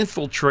not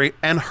infiltrate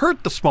and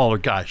hurt the smaller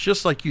guys,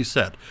 just like you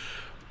said.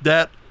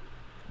 That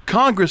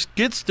Congress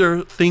gets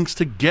their things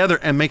together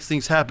and makes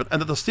things happen.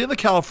 And that the state of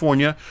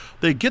California,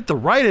 they get the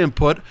right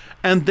input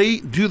and they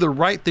do the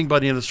right thing by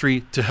the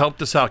industry to help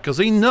this out, because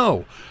they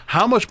know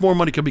how much more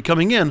money could be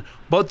coming in,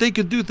 but they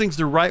could do things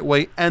the right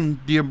way and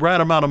the right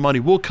amount of money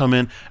will come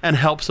in and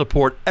help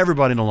support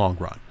everybody in the long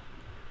run.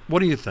 What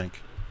do you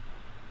think?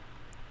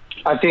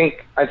 I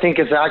think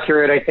it's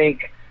accurate. I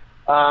think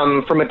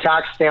from a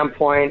tax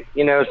standpoint,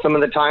 some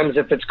of the times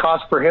if it's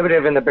cost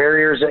prohibitive and the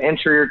barriers to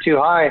entry are too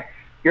high,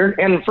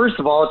 and first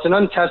of all, it's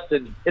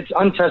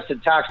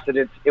untested tax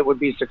that it would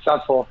be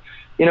successful.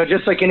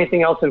 Just like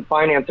anything else in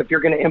finance, if you're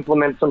going to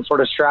implement some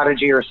sort of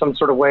strategy or some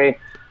sort of way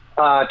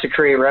to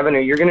create revenue,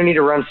 you're going to need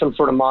to run some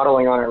sort of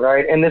modeling on it,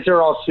 right? And these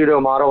are all pseudo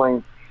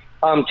modeling.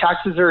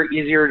 Taxes are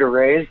easier to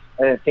raise.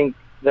 I think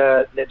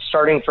that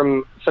starting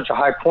from such a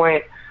high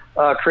point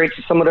creates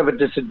somewhat of a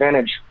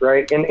disadvantage,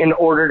 right? In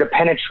order to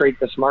penetrate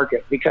this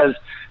market, because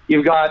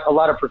you've got a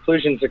lot of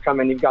preclusions that come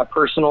in. You've got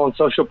personal and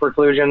social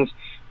preclusions.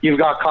 You've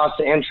got cost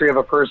of entry of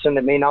a person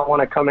that may not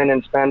want to come in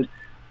and spend,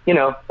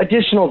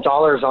 additional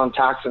dollars on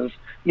taxes,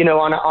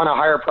 on a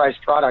higher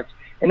priced product.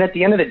 And at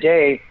the end of the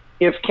day,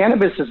 if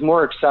cannabis is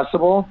more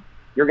accessible,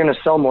 you're going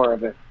to sell more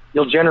of it.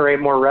 You'll generate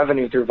more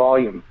revenue through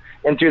volume.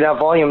 And through that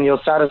volume,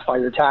 you'll satisfy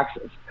your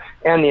taxes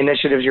and the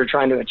initiatives you're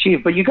trying to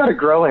achieve. But you got to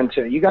grow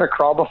into it. You got to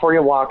crawl before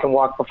you walk and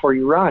walk before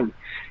you run.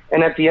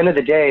 And at the end of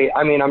the day,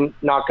 I mean, I'm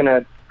not going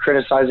to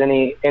criticize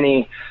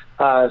any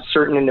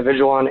certain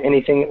individual on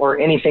anything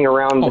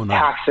around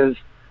taxes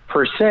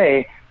per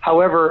se.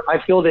 However, I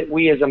feel that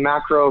we as a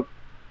macro,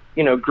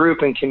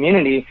 group and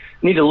community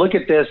need to look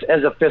at this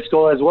as a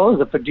fiscal as well as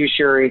a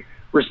fiduciary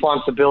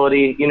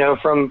responsibility,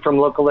 from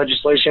local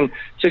legislation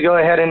to go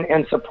ahead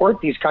and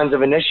support these kinds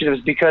of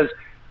initiatives, because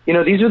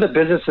these are the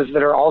businesses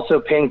that are also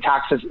paying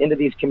taxes into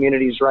these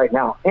communities right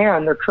now.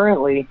 And they're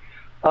currently,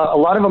 a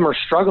lot of them are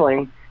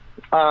struggling,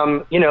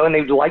 and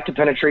they'd like to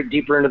penetrate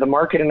deeper into the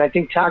market. And I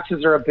think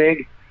taxes are a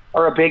big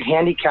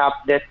handicap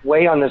that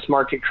weigh on this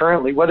market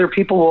currently, whether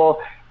people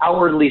will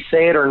outwardly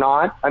say it or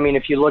not. I mean,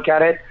 if you look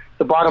at it,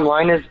 the bottom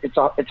line is it's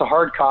a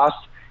hard cost.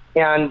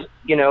 And,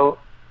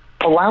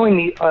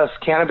 allowing us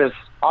cannabis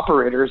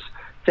operators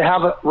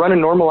to run a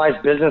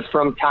normalized business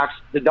from tax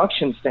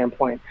deduction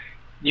standpoint,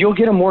 you'll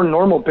get a more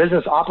normal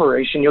business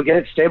operation. You'll get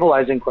it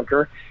stabilizing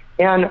quicker,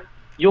 and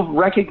you'll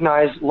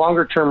recognize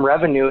longer-term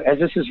revenue as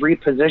this is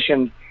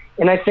repositioned.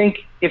 And I think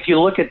if you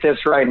look at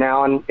this right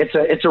now, and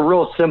it's a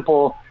real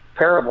simple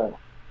parable.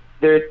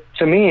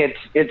 To me,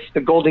 it's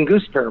the golden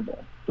goose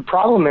parable. The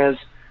problem is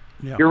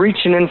you're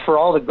reaching in for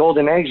all the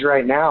golden eggs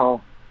right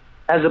now,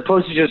 as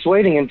opposed to just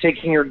waiting and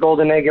taking your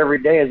golden egg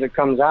every day as it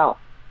comes out.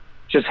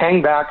 Just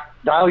hang back,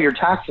 dial your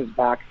taxes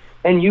back,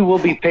 and you will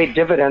be paid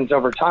dividends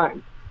over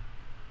time.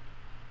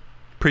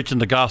 Preaching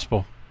the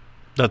gospel.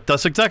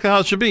 That's exactly how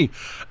it should be.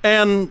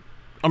 And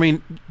I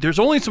mean, there's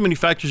only so many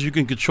factors you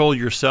can control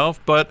yourself,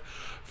 but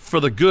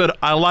for the good,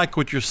 I like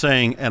what you're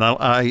saying, and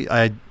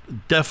I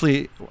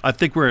definitely, I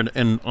think we're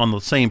on the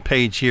same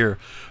page here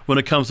when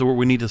it comes to where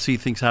we need to see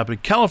things happen.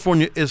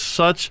 California is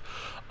such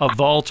a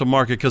volatile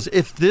market, because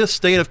if this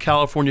state of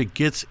California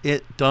gets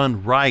it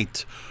done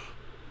right,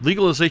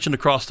 legalization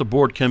across the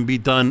board can be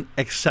done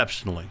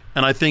exceptionally.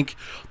 And I think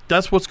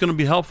that's what's going to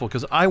be helpful,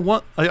 because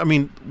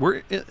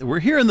we're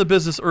here in the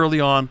business early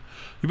on.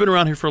 You've been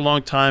around here for a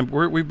long time.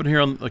 We've been here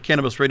on the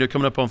Cannabis Radio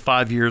coming up on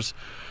 5 years.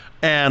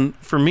 And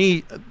for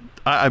me,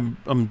 I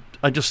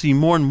just see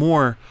more and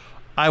more,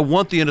 I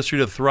want the industry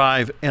to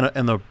thrive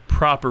in the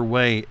proper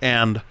way.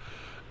 And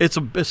it's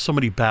so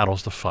many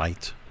battles to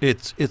fight.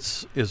 It's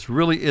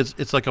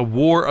like a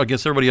war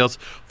against everybody else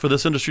for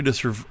this industry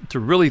to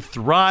really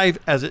thrive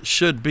as it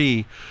should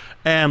be.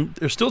 And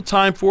there's still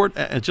time for it.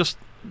 And just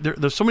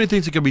there's so many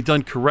things that can be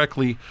done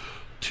correctly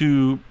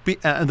to be,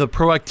 and the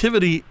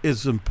proactivity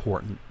is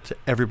important to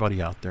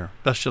everybody out there.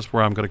 That's just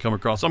where I'm going to come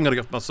across. I'm going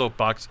to get my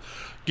soapbox,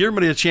 give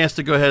everybody a chance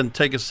to go ahead and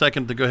take a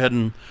second to go ahead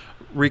and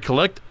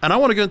recollect. And I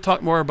want to go and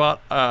talk more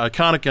about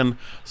Iconic and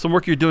some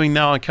work you're doing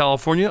now in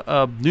California,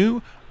 a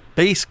new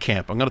base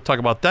camp. I'm going to talk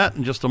about that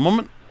in just a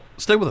moment.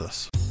 Stay with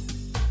us.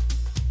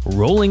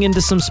 Rolling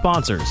into some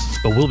sponsors,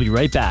 but we'll be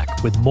right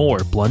back with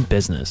more Blunt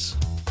Business.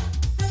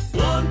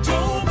 One toe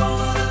over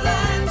the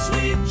line,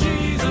 sweet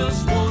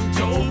Jesus, one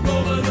toe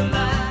over the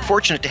line.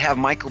 fortunate to have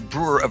Michael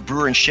Brewer of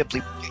Brewer and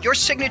Shipley. Your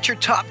signature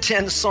top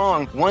 10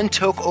 song, One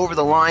Toke Over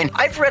the Line.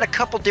 I've read a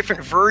couple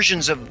different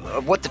versions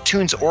of what the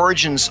tune's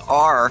origins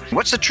are.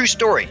 What's the true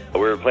story?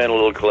 We were playing a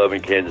little club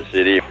in Kansas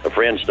City. A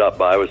friend stopped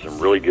by with some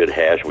really good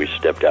hash. We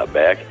stepped out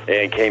back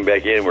and came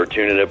back in. We're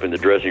tuning up in the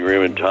dressing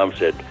room, and Tom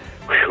said,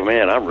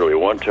 "Man, I'm really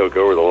one toke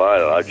over the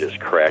line," and I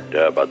just cracked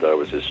up. I thought it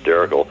was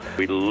hysterical.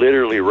 We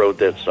literally wrote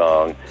that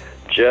song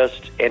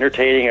just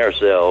entertaining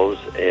ourselves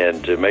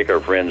and to make our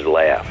friends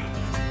laugh.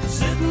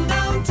 Sitting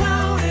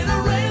downtown in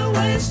a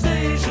railway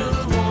station,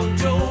 one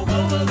toke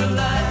over the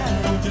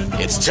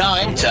line. It's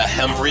time to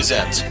Hemp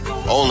Present,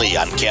 only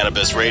on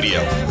Cannabis Radio.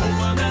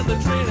 And the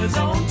train is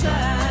on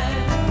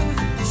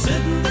time.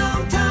 Sitting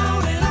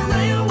downtown in a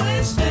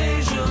railway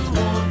station,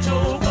 one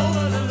toke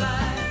over the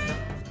line.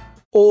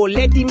 Oh,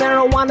 lady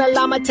marijuana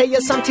llama, tell you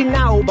something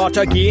now about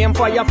a game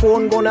for your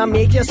phone, gonna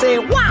make you say,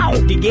 wow!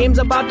 The game's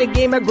about the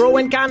game of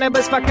growing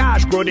cannabis for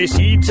cash. Grow the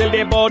seed, sell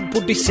the bud,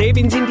 put the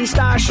savings in the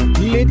stash.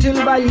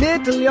 Little by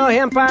little, your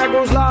empire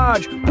grows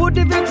large. Put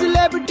the big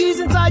celebrities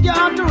inside your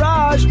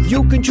entourage.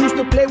 You can choose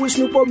to play with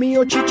Snoop or me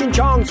or Cheech and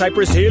Chong,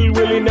 Cypress Hill,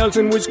 Willie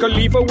Nelson, Wiz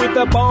Khalifa with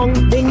a bong.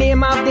 The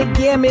name of the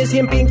game is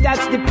Hemp Inc.,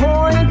 that's the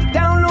point.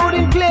 Download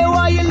and play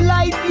while you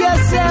light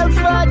yourself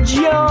a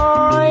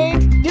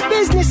joint. The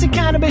business of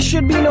cannabis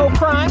should be no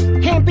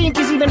crime. Hemp Inc.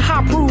 is even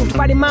hot-proofed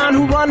by the man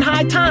who run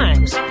High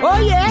Times. Oh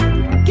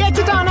yeah? Get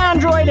it on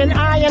Android and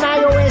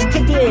iOS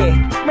today.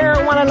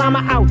 Marijuana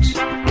llama out.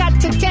 Got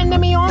to tend to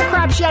me own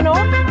crops, you know.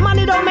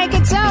 Money don't make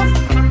itself.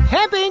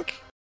 Hemp Inc.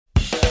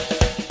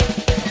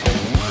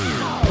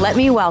 Let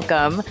me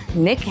welcome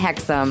Nick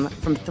Hexum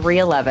from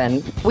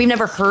 311. We've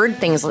never heard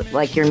things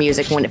like your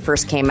music when it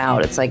first came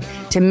out. It's like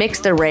to mix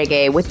the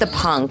reggae with the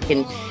punk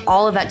and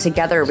all of that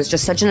together was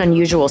just such an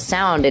unusual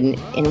sound, and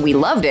we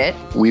loved it.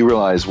 We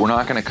realized we're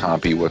not going to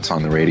copy what's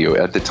on the radio.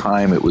 At the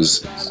time, it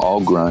was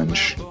all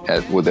grunge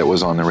that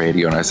was on the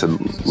radio, and I said,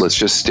 let's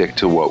just stick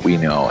to what we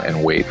know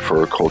and wait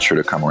for culture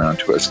to come around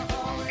to us.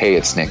 Hey,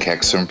 it's Nick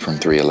Hexum from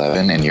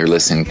 311, and you're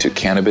listening to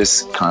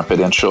Cannabis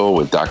Confidential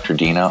with Dr.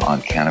 Dina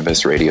on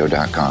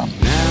CannabisRadio.com.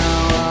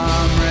 Now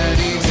I'm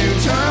ready to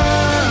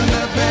turn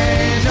the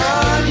page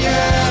on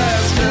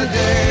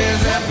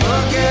yesterday's and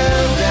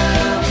forgive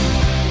them.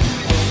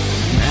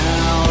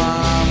 Now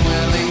I'm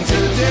willing to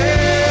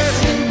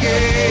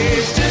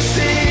disengage to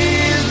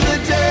seize the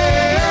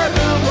day of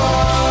the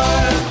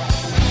war.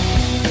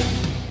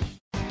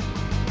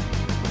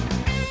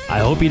 I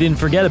hope you didn't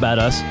forget about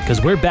us,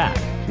 because we're back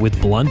with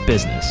Blunt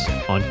Business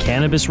on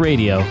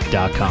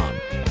CannabisRadio.com.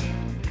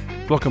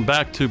 Welcome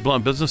back to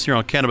Blunt Business here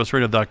on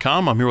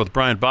CannabisRadio.com. I'm here with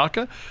Brian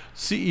Baca,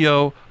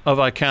 CEO of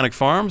Iconic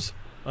Farms,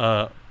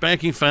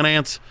 banking,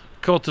 finance,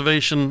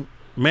 cultivation,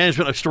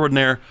 management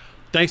extraordinaire.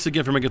 Thanks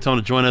again for making time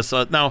to join us.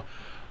 Now,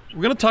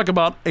 we're going to talk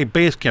about a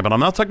base camp, and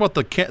I'm not talking about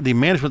the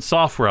management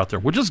software out there,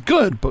 which is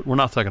good, but we're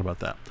not talking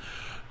about that.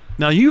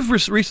 Now, you've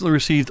recently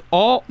received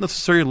all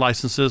necessary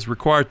licenses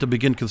required to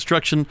begin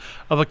construction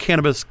of a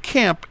cannabis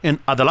camp in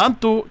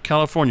Adelanto,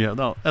 California.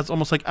 Now, that's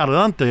almost like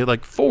adelante,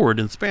 like forward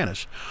in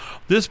Spanish.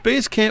 This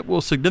base camp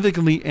will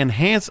significantly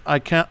enhance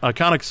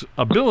Iconic's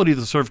ability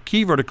to serve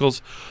key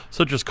verticals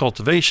such as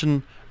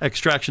cultivation,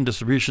 extraction,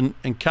 distribution,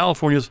 and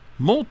California's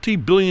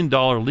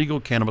multi-billion-dollar legal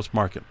cannabis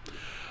market.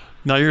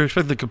 Now, you're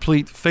expected to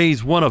complete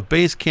phase 1 of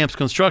base camp's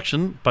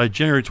construction by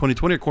January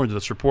 2020, according to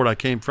this report I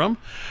came from.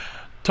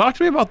 Talk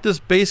to me about this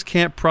base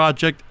camp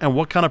project and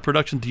what kind of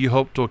production do you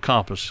hope to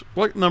accomplish?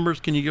 What numbers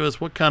can you give us?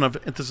 What kind of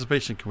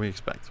anticipation can we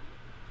expect?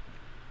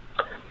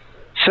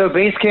 So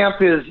base camp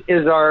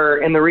is our,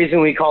 and the reason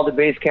we called it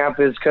base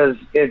camp is because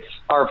it's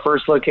our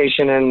first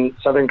location in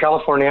Southern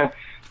California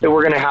that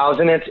we're going to house,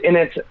 and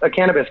it's a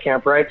cannabis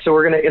camp, right? So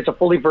it's a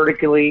fully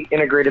vertically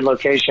integrated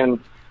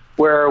location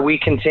where we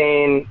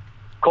contain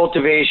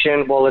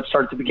cultivation. Well, let's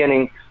start at the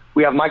beginning.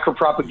 We have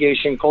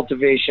micropropagation,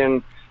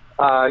 cultivation,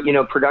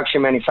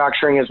 production,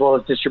 manufacturing, as well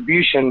as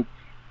distribution.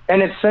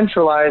 And it's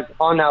centralized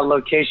on that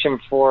location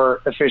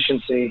for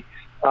efficiency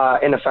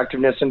and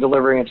effectiveness in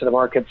delivering it to the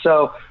market.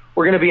 So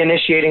we're going to be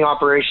initiating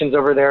operations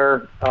over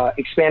there,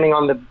 expanding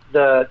on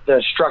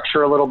the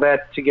structure a little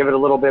bit to give it a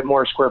little bit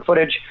more square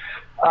footage.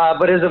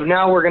 But as of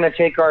now, we're going to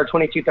take our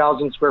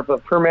 22,000 square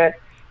foot permit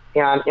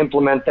and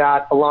implement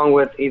that along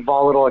with a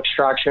volatile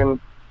extraction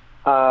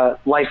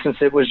license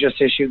that was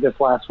just issued this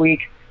last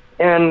week.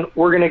 And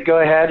we're going to go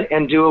ahead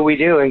and do what we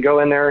do and go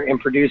in there and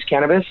produce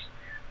cannabis.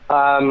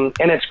 And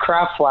it's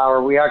craft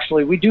flower. We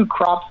do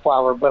crop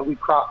flower, but we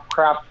crop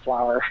craft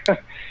flower.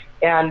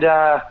 and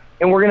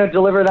we're going to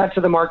deliver that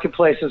to the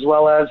marketplace as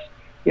well as,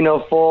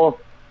 full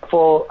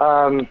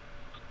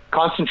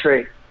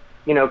concentrate,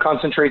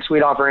 concentrate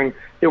sweet offering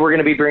that we're going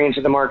to be bringing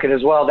to the market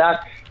as well.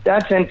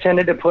 That's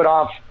intended to put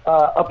off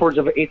upwards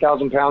of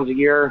 8,000 pounds a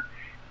year.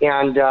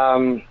 And,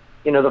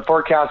 the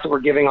forecast that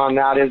we're giving on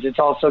that is it's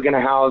also going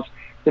to house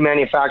the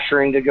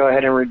manufacturing to go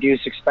ahead and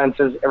reduce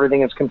expenses.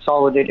 Everything is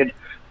consolidated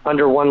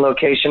under one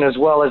location, as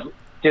well as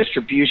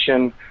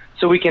distribution,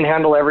 so we can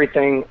handle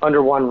everything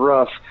under one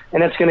roof.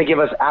 And it's going to give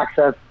us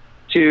access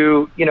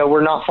to,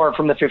 we're not far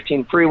from the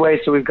 15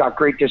 freeway, so we've got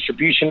great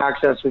distribution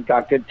access. We've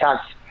got good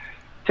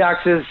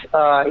taxes in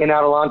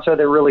Adelanto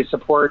that really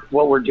support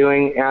what we're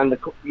doing and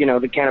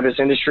the cannabis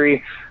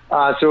industry.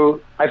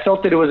 So I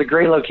felt that it was a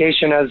great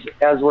location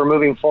as we're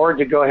moving forward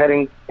to go ahead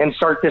and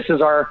start this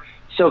as our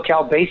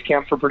SoCal base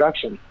camp for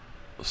production.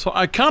 So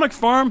Iconic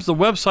Farms, the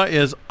website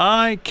is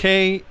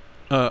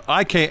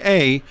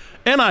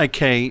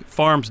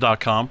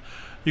IKANIKfarms.com.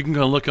 You can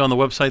go look on the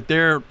website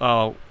there.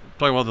 Talk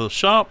about the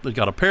shop. They've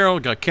got apparel.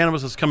 They've got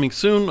cannabis that's coming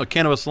soon, a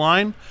cannabis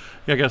line.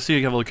 You got to see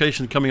you have a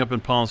location coming up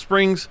in Palm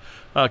Springs,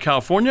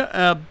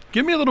 California.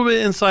 Give me a little bit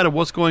of insight of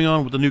what's going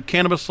on with the new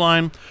cannabis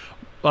line.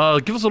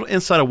 Give us a little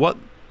insight of what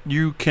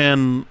you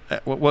can,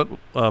 what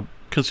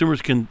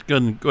consumers can go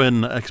ahead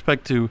and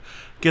expect to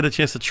get a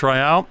chance to try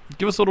out.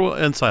 Give us a little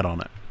insight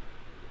on it.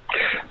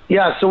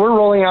 Yeah, so we're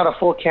rolling out a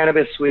full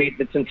cannabis suite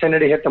that's intended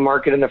to hit the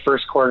market in the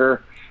first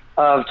quarter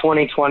of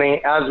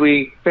 2020 as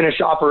we finish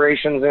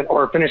operations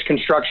or finish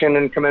construction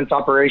and commence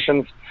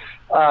operations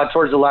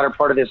towards the latter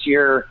part of this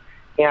year.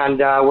 And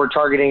we're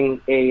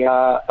targeting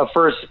a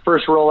first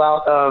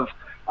rollout of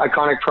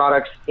Iconic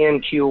products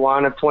in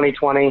Q1 of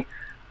 2020.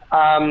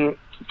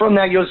 From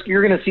that,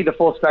 you're going to see the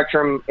full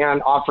spectrum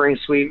and offering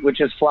suite,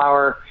 which is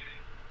flower.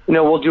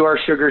 We'll do our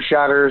sugar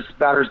shatters,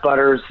 batters,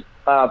 butters,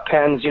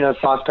 pens,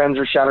 sauce pens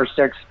or shatter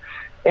sticks.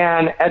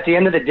 And at the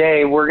end of the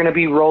day, we're going to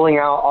be rolling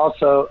out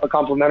also a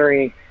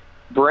complementary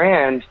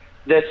brand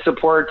that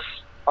supports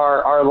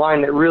our line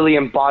that really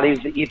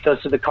embodies the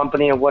ethos of the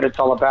company and what it's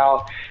all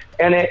about.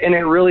 And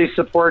it really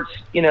supports,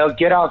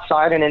 get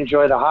outside and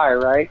enjoy the high,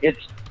 right?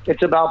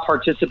 It's about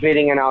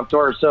participating in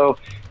outdoors. So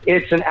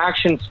it's an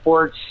action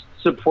sports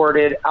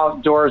supported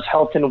outdoors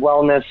health and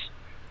wellness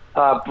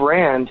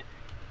brand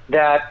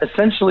that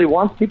essentially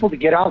wants people to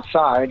get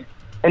outside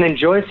and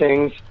enjoy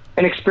things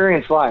and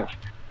experience life.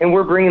 And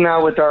we're bringing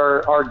that with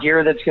our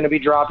gear that's going to be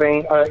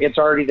dropping. It's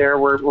already there.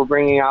 We're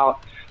bringing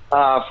out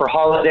for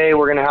holiday.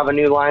 We're going to have a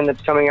new line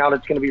that's coming out.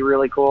 It's going to be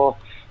really cool.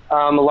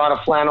 A lot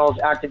of flannels,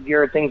 active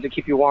gear, things that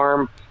keep you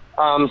warm.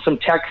 Some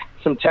tech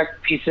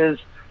pieces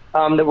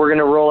that we're going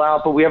to roll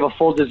out. But we have a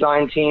full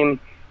design team,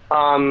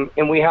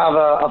 and we have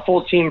a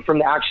full team from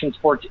the action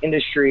sports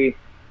industry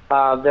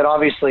that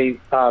obviously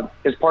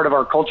is part of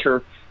our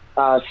culture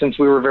since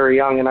we were very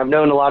young. And I've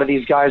known a lot of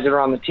these guys that are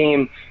on the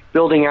team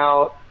building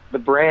out the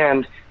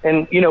brand.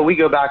 And, we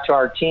go back to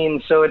our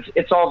team. So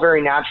it's all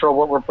very natural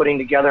what we're putting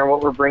together and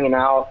what we're bringing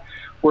out.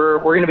 We're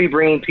going to be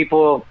bringing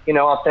people,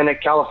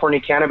 authentic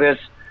California cannabis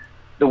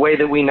the way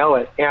that we know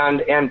it.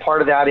 And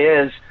part of that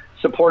is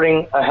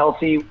supporting a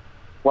healthy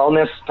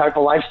wellness type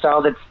of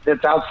lifestyle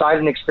that's outside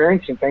and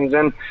experiencing things.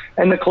 And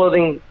the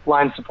clothing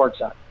line supports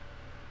that.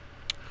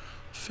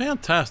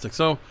 Fantastic.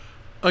 So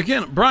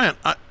again, Brian,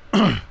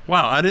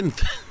 wow, I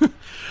didn't,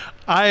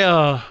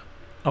 I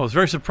was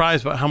very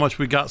surprised by how much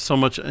we got so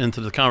much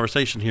into the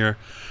conversation here.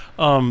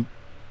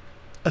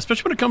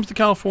 Especially when it comes to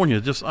California.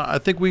 I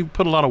think we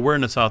put a lot of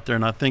awareness out there,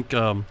 and I think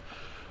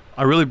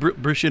I really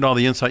appreciate all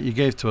the insight you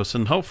gave to us,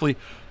 and hopefully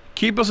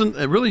keep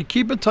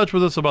in touch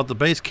with us about the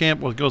base camp,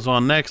 what goes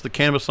on next, the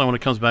cannabis line when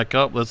it comes back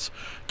up. Let's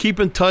keep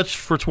in touch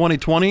for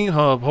 2020.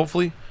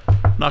 Hopefully,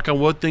 knock on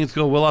wood, things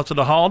go well after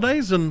the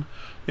holidays, and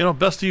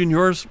best to you and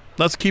yours.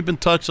 Let's keep in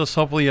touch. Let's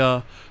hopefully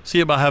see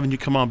about having you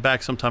come on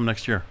back sometime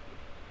next year.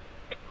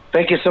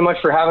 Thank you so much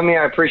for having me.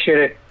 I appreciate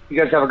it. You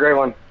guys have a great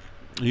one.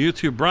 You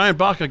too. Brian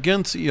Bach,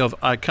 again, CEO of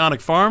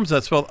Iconic Farms.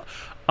 That's spelled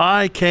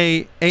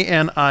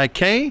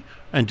IKANIK,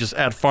 and just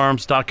add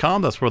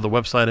farms.com. That's where the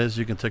website is.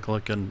 You can take a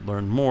look and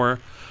learn more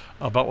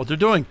about what they're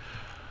doing.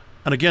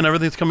 And again,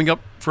 everything's coming up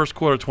first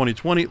quarter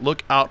 2020.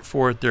 Look out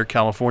for it there,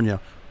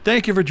 California.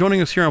 Thank you for joining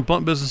us here on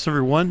Blunt Business,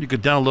 everyone. You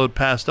can download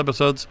past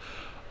episodes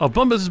of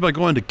Blunt Business by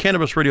going to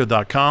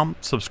cannabisradio.com.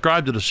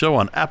 Subscribe to the show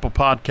on Apple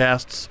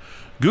Podcasts,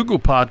 Google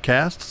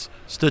Podcasts,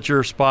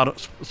 Stitcher, Spreaker,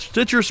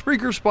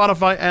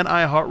 Spotify, and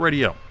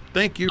iHeartRadio.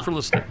 Thank you for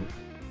listening.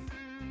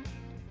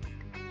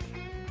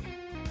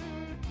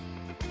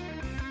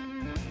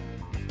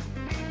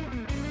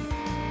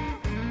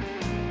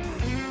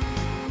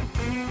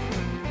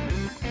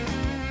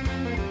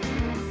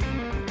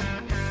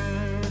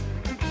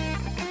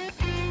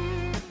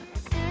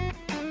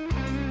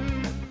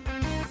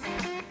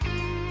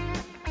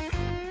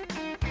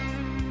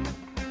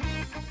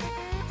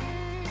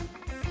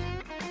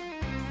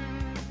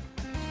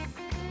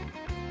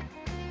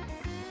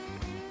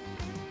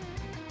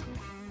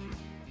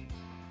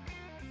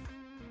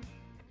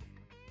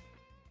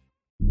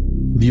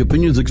 The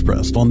opinions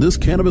expressed on this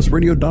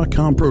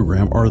CannabisRadio.com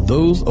program are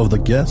those of the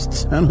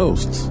guests and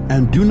hosts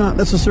and do not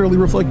necessarily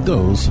reflect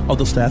those of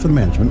the staff and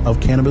management of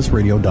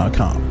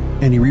CannabisRadio.com.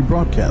 Any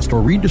rebroadcast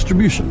or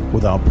redistribution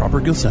without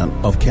proper consent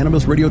of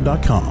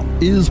CannabisRadio.com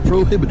is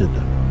prohibited.